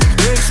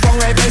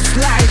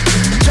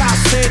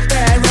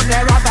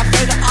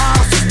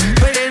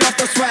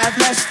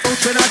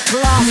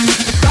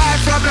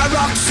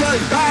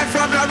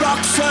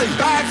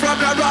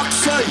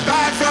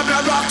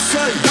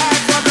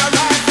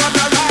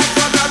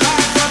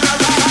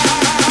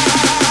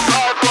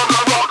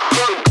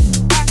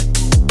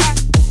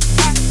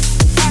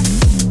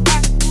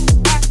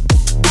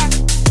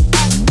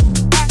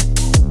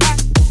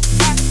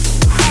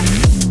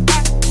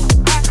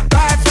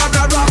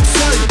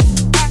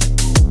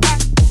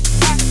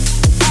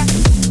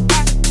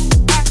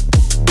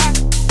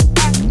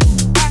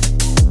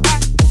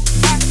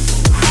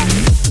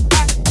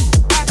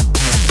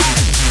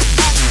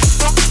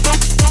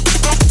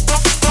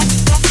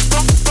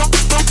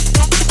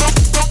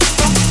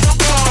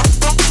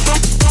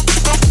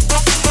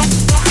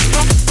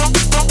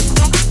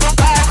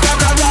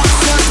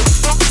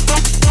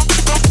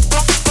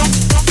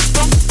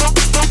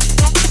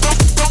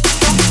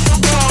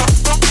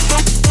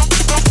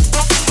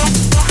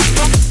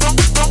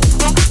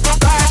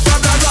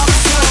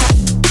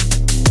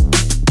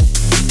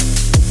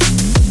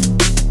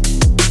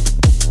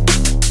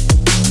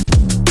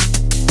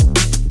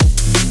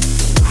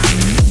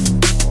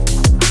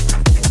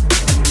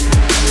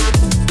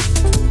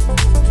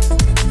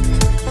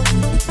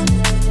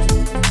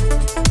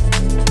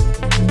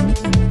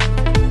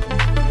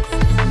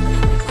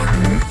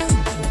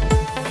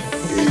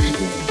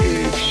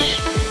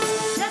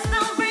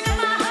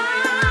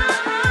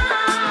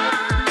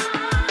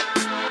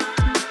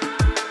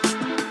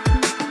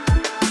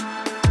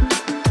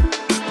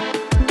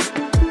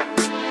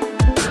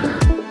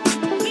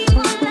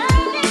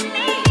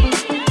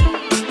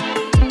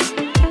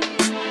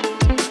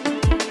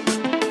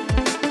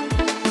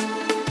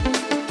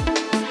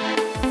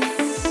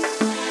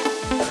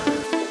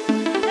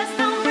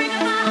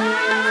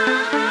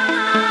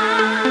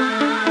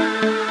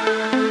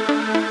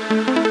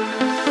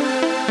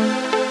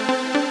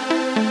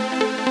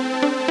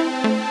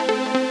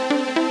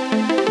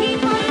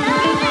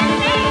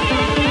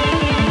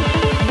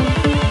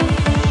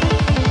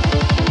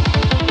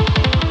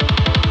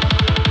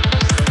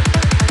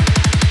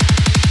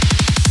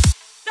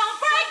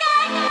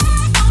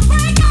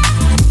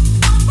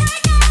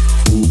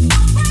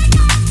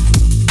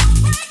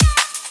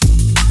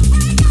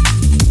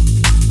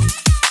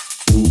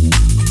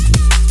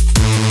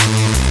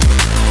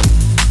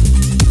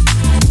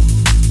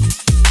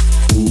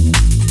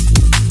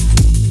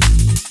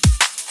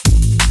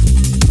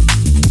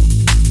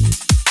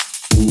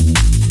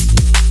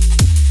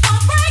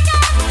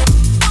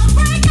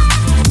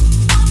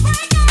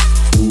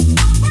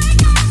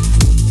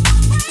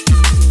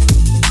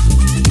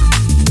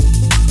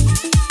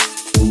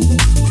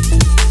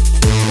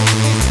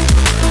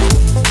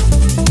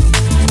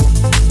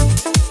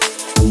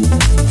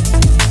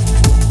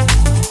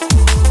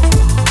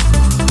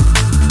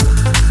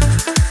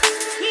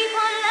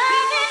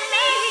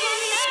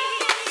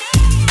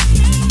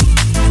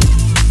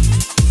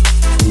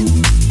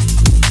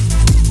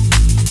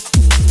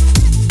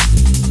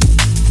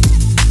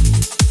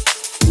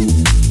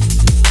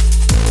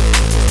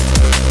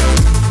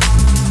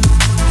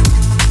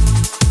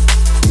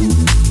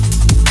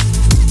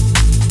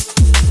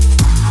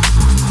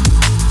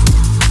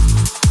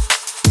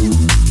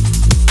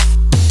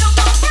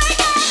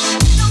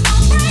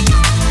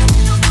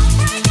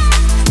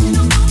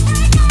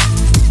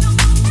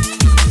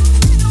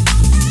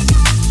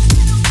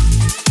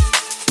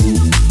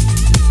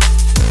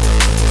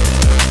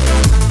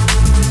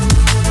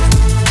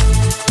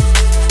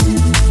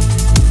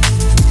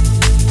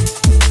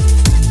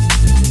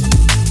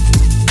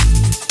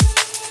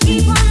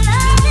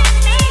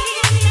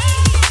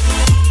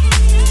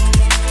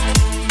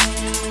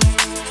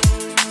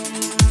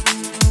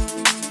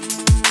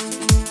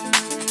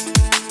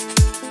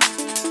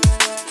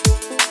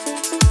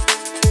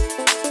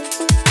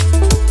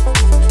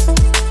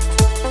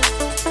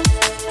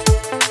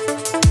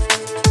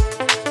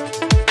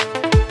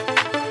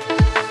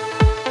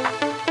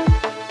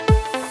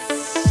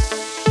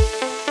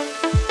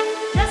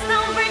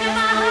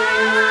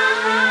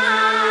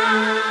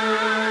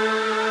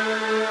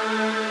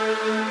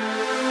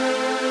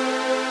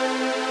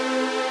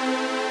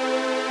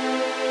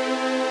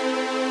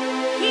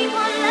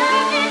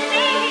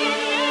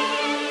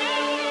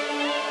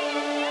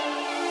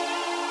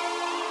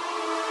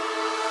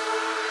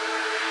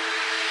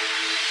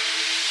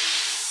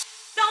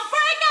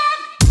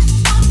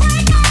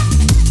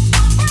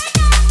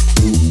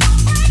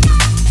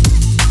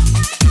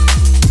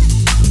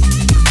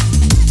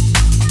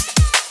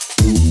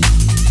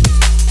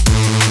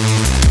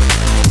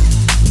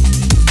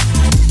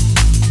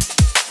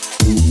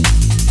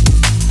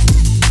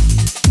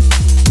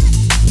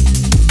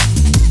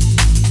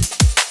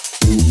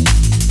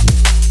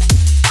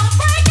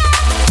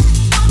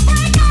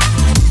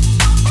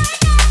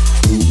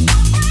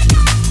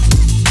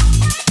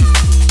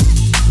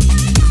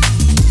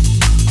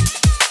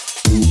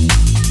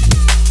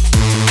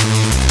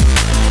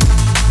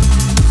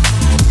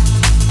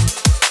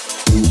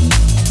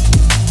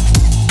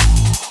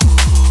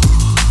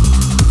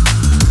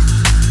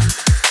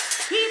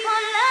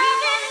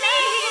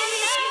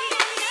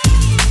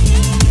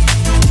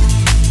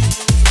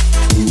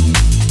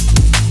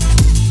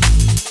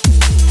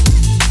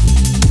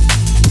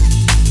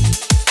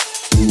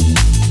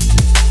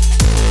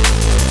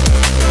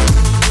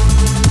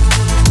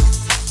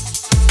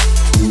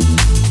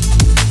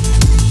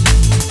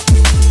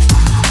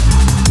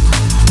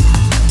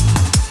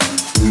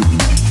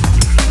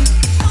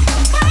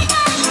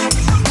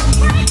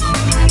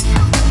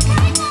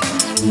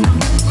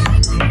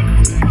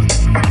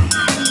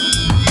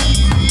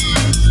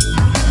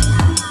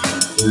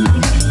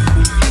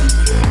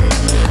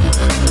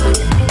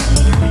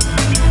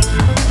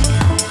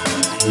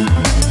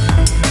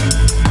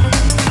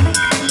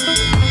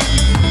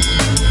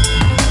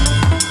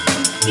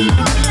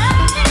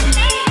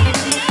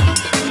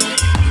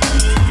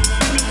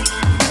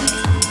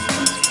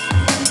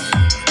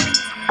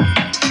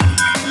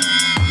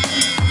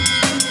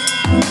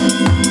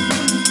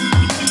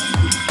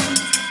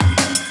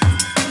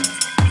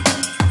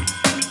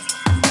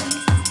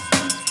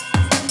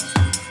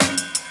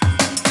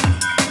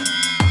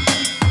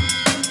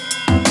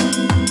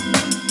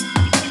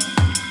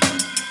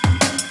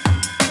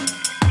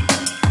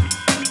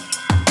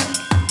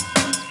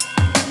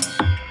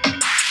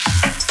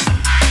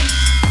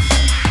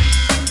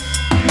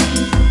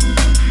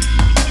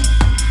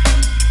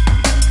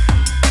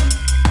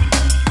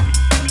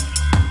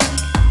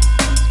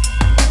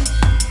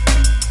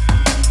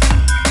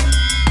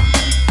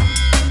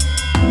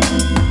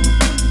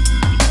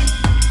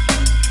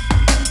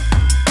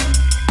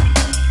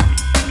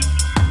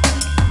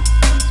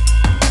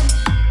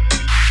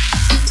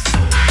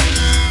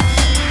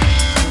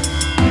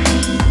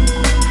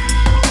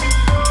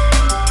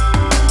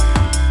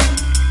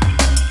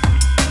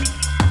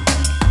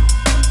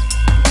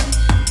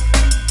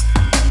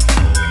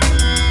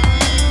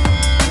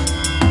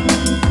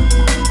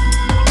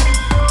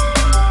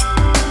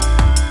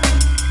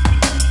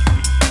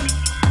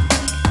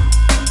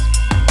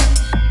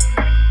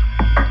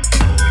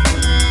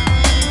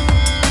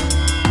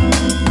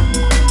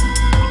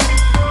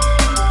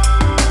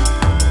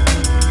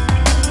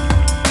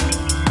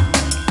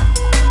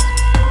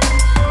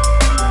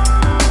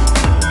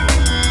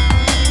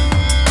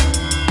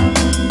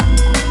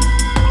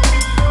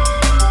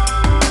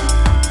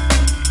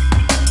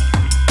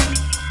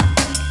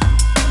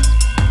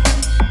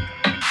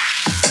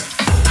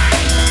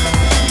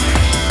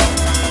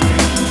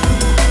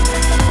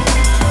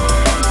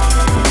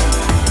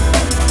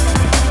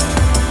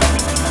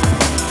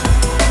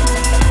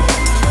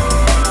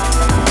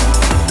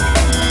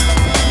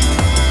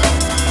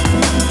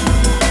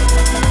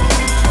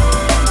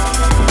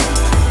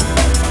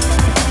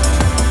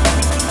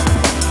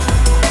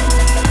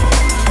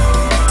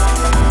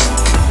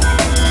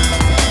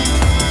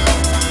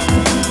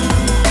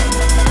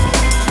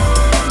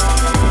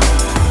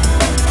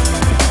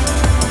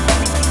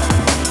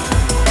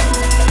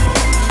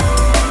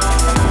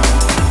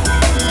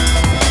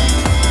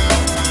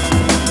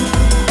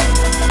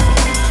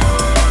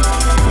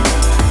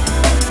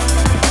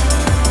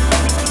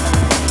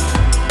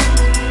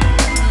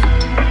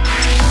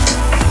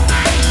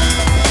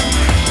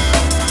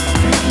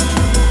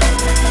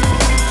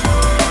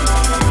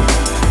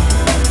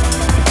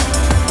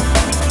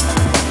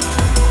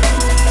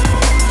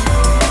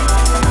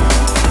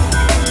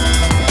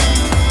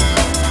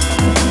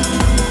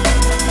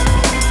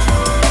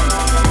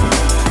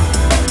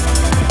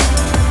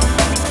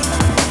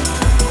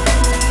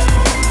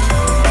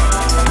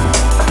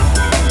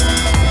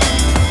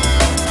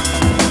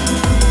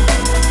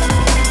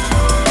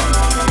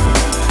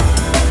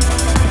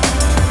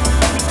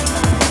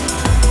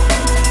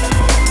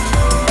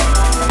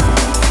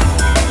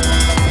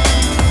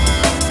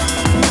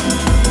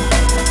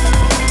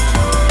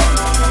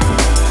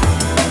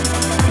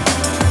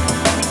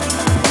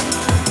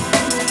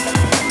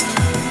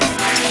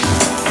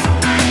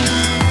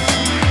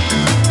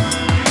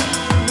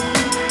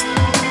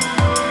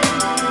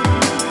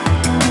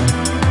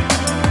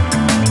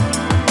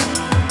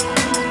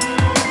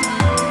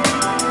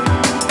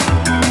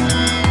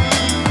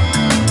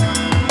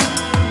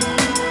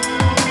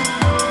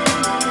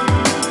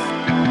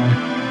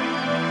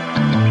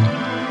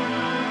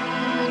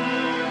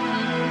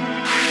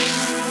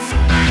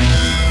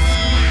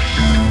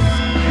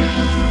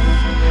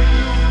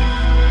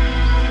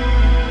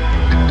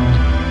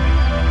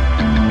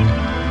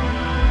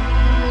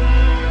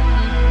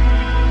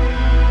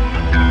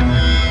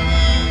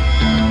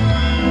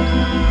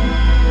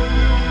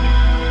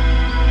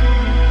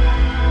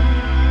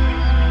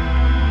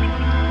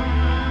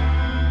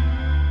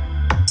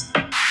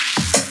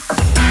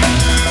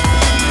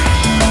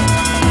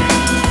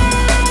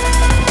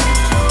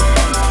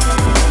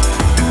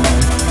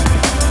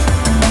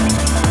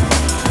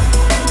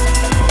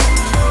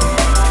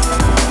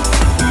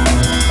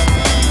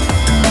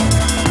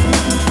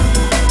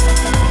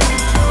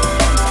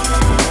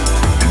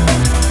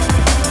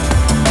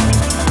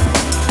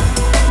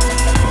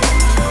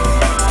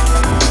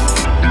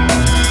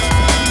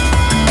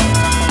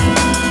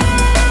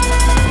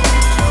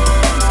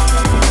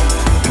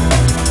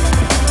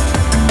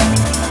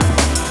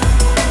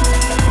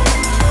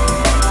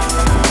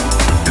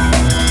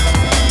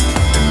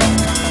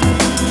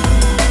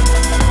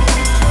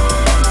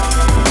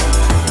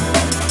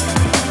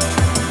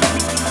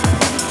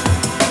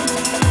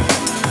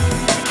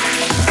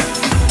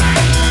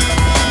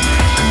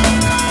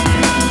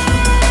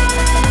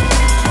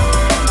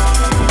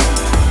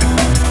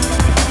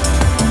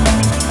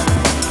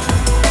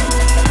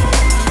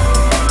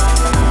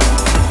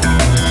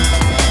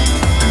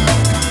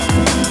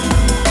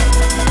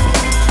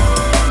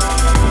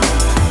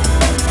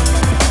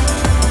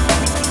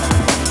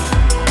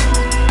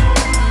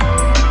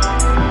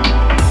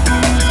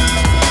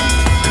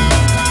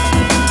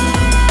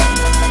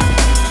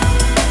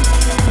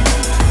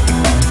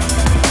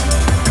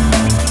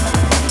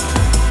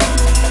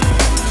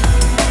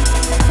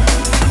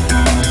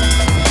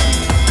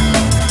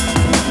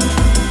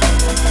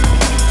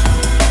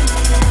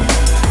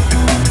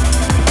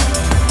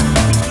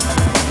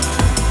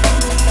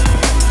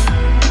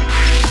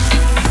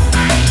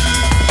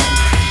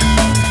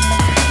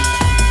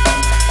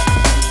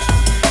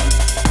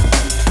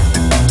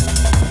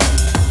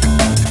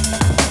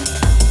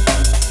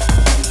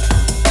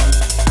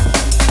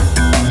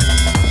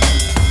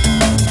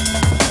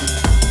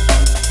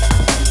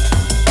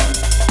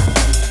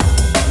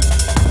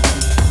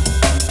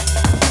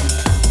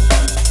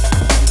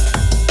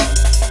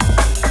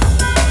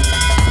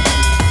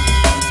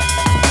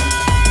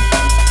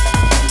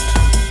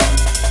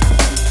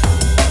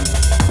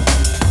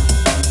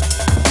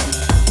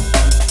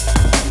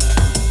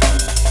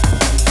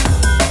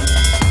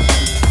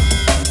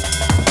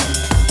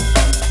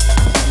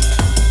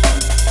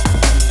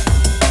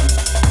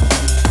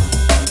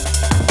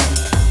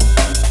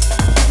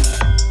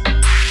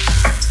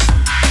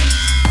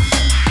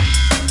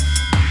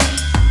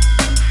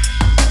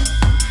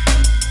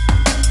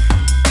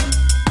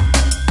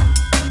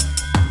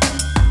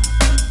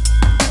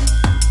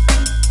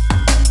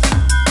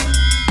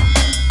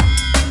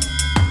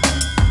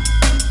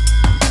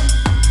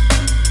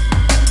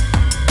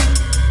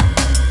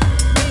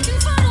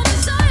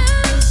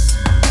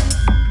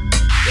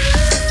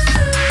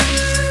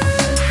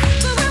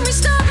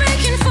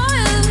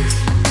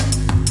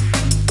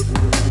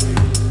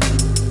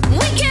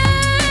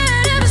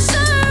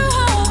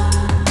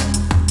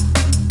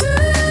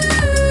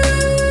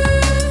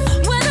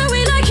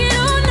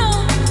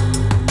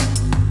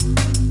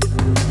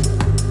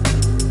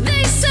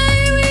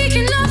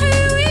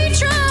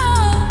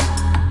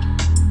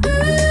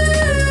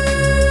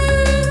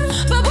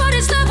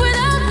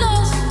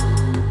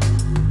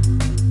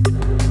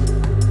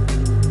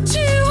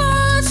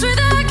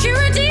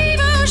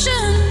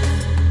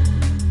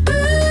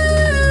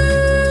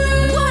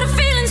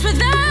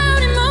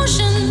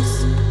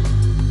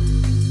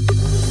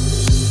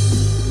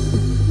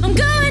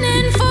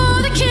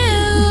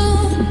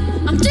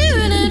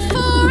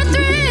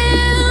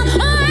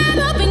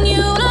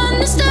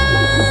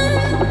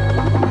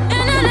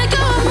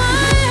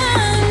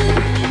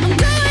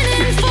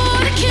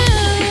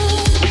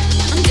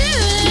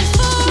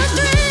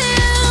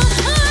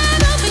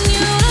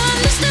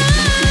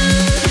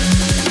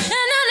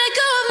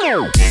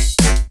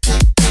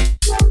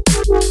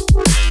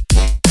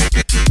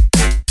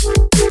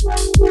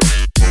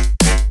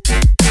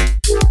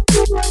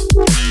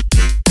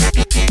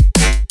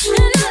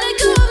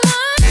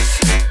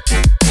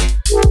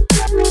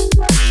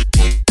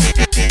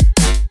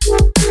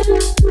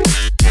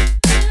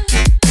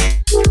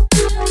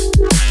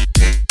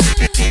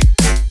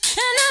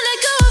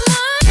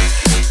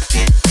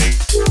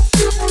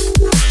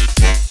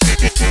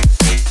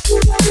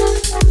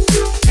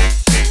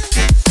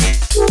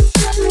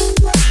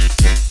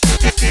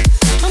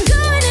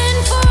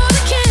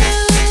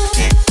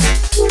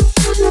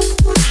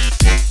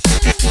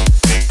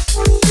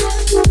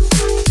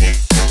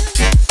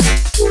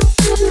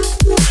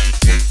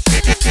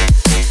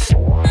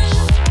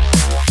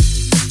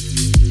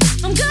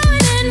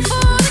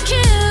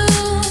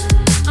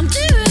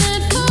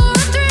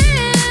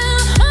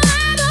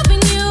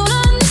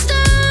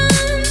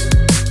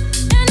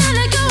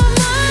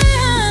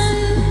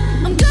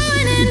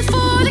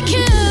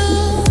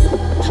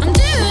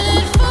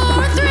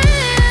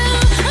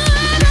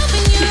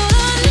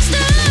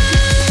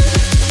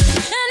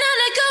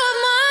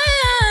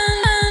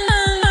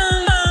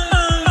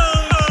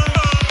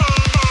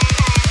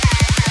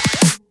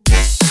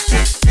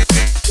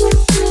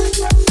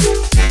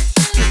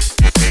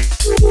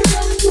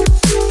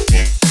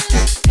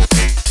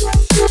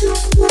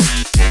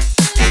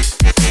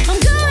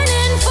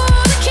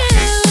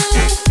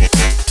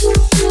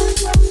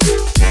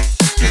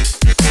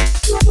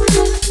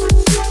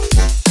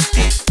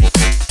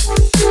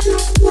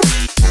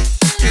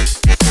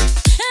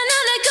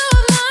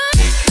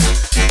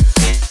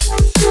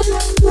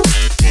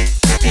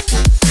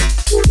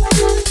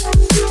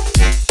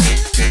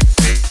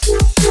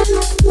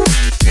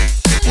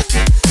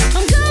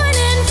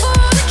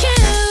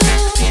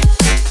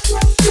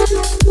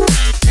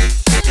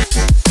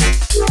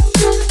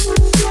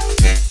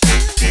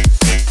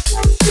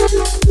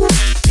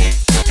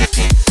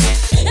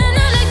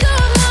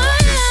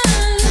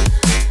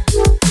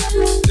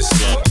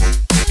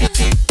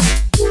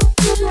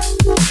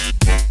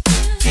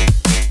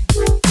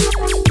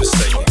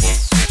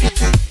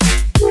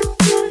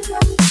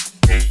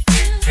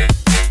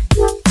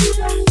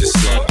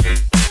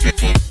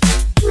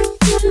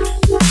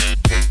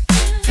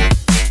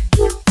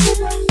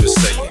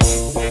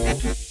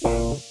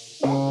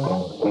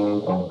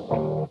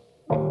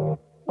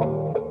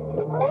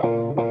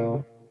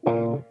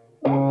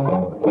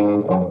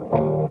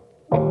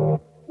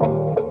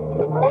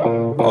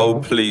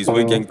please,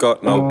 we ain't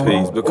got no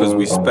peas because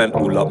we spent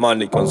all our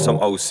money on some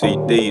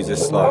OCDs.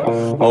 It's like,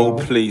 oh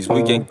please,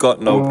 we ain't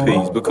got no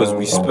peas because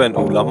we spent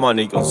all our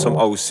money on some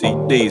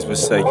OCDs. We're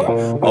saying,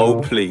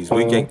 oh please,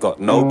 we ain't got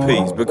no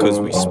peas because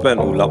we spent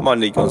all our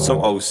money on some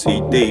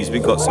OCDs. We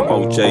got some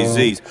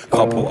OJZs,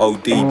 couple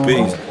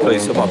ODBs, play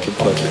some up in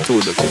perfect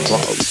order with my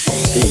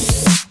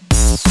OCDs.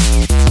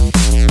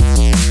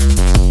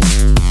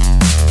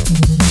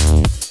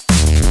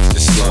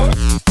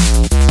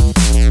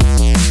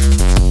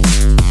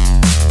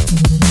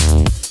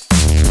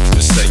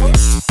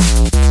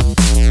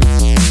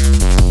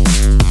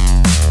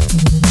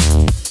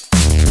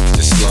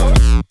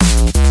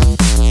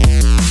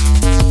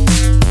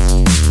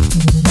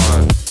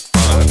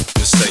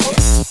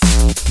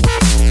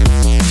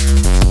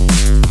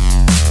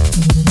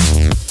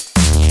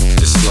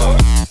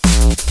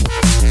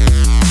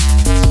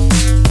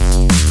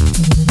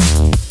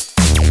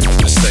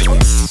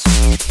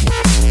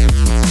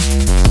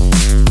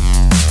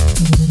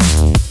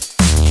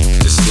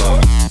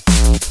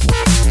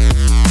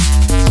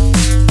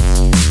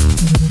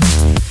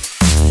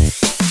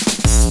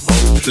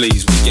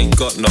 Please, we ain't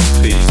got no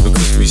peas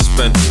because we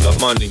spent all our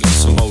money on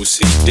some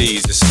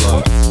OCDs. It's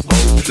like,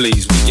 oh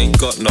please, we ain't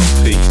got no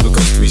peas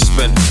because we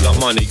spent all our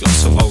money on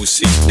some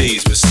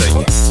OCDs. We're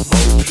saying,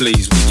 oh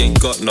please, we ain't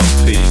got no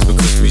peas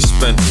because we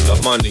spent all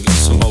our money on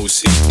some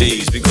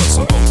OCDs. We got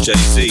some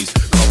OJZs,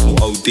 couple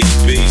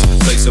ODBs,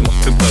 place them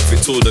up in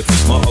perfect order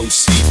cause my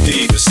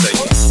OCD. We're saying,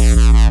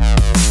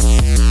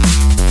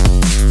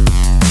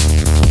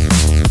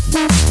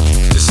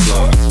 it's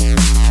like,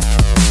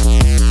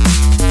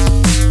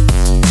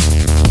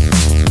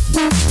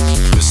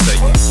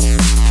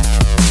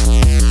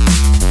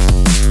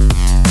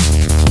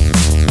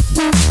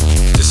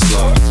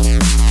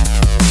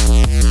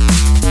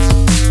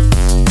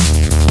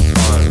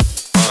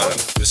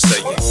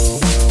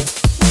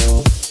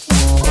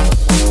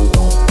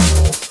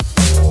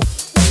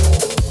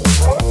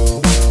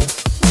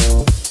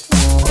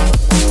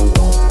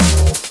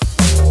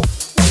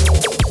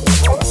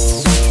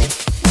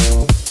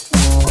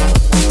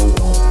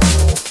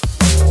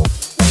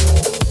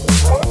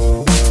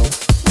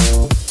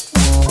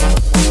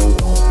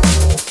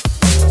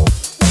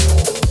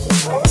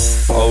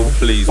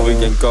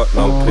 got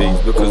no peas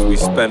because we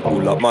spent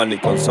all our money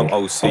on some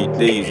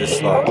OCDs.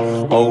 It's like,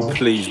 oh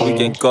please, we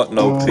ain't got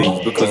no peas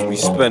because we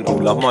spent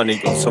all our money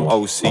on some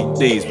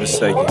OCDs. We're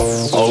saying,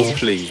 oh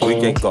please, we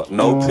ain't got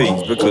no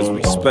peas because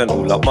we spent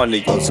all our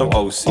money on some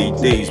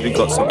OCDs. We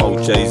got some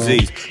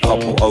OJZs,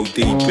 couple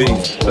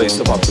ODBs, play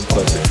some up in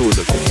perfect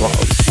order with my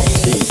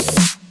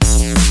OCDs.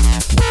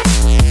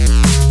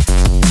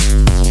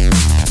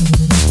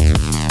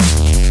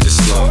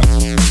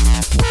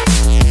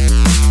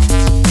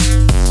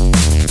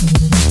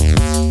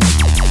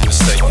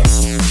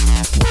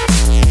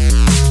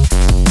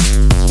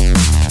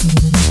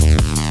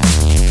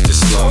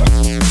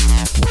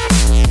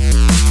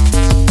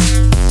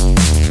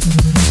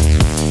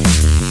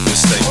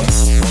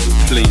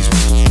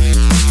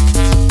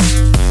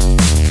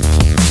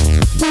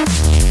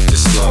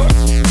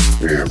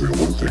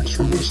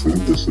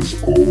 This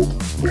is Old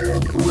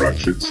Man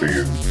Ratchet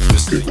saying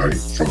good night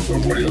from the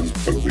land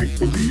of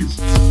make-believe.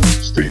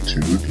 Stay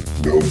tuned.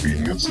 No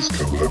Obedience is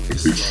coming up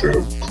with his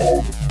show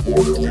called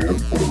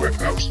Borderland, one of my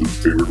absolute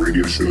favorite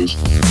radio shows,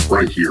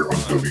 right here on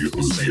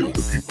WOZO,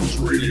 the People's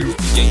Radio.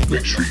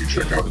 Make sure you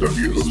check out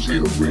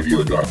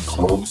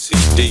WOZOradio.com.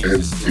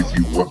 And if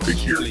you want to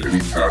hear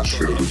any past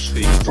shows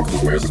from the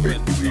Land of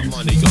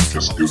Make-Believe,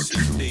 just go to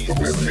the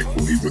Land of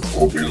Make-Believe with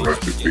Old Man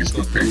Ratchet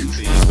Facebook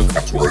page.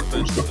 That's where I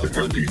post up the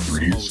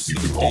MP3s. You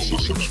can also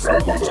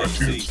subscribe on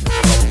iTunes.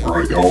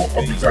 Alright y'all,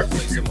 I'll be back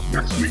with you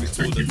next week.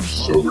 Thank you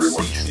so very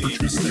much for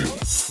tuning in.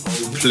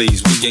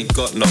 Please, we ain't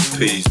got no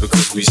peas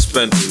because we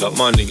spent all our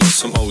money on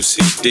some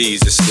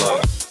OCDs. It's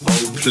like,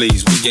 oh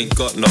please, we ain't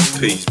got no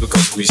peas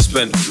because we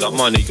spent all our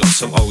money on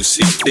some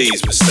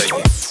OCDs. We're saying,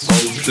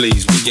 oh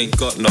please, we ain't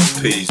got no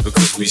peas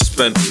because we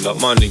spent all our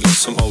money on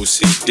some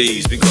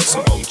OCDs. We got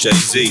some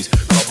OJZs,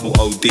 couple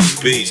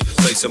ODBs,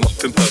 place them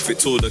up in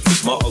perfect order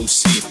cause my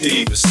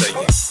OCD was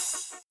saying.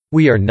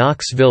 We are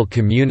Knoxville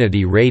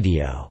Community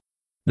Radio,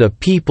 the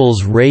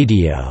People's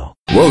Radio.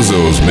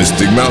 Wozo's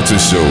Mystic Mountain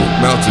Show.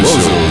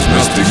 Wozo's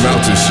Mystic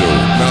Mountain Show.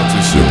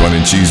 The bun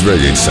and cheese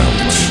reggae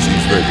sandwich.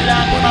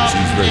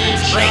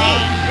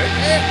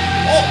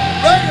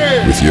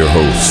 With your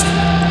host,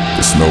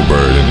 the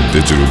Snowbird and the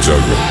Digital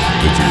Juggler.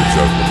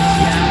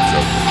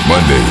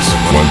 Mondays,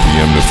 1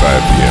 p.m. to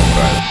 5 p.m.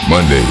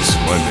 Mondays,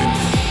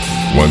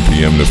 1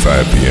 p.m. to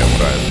 5 p.m.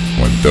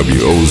 on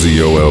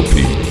WOZOLP,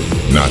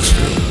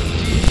 Knoxville,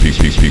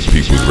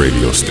 People's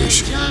Radio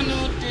Station.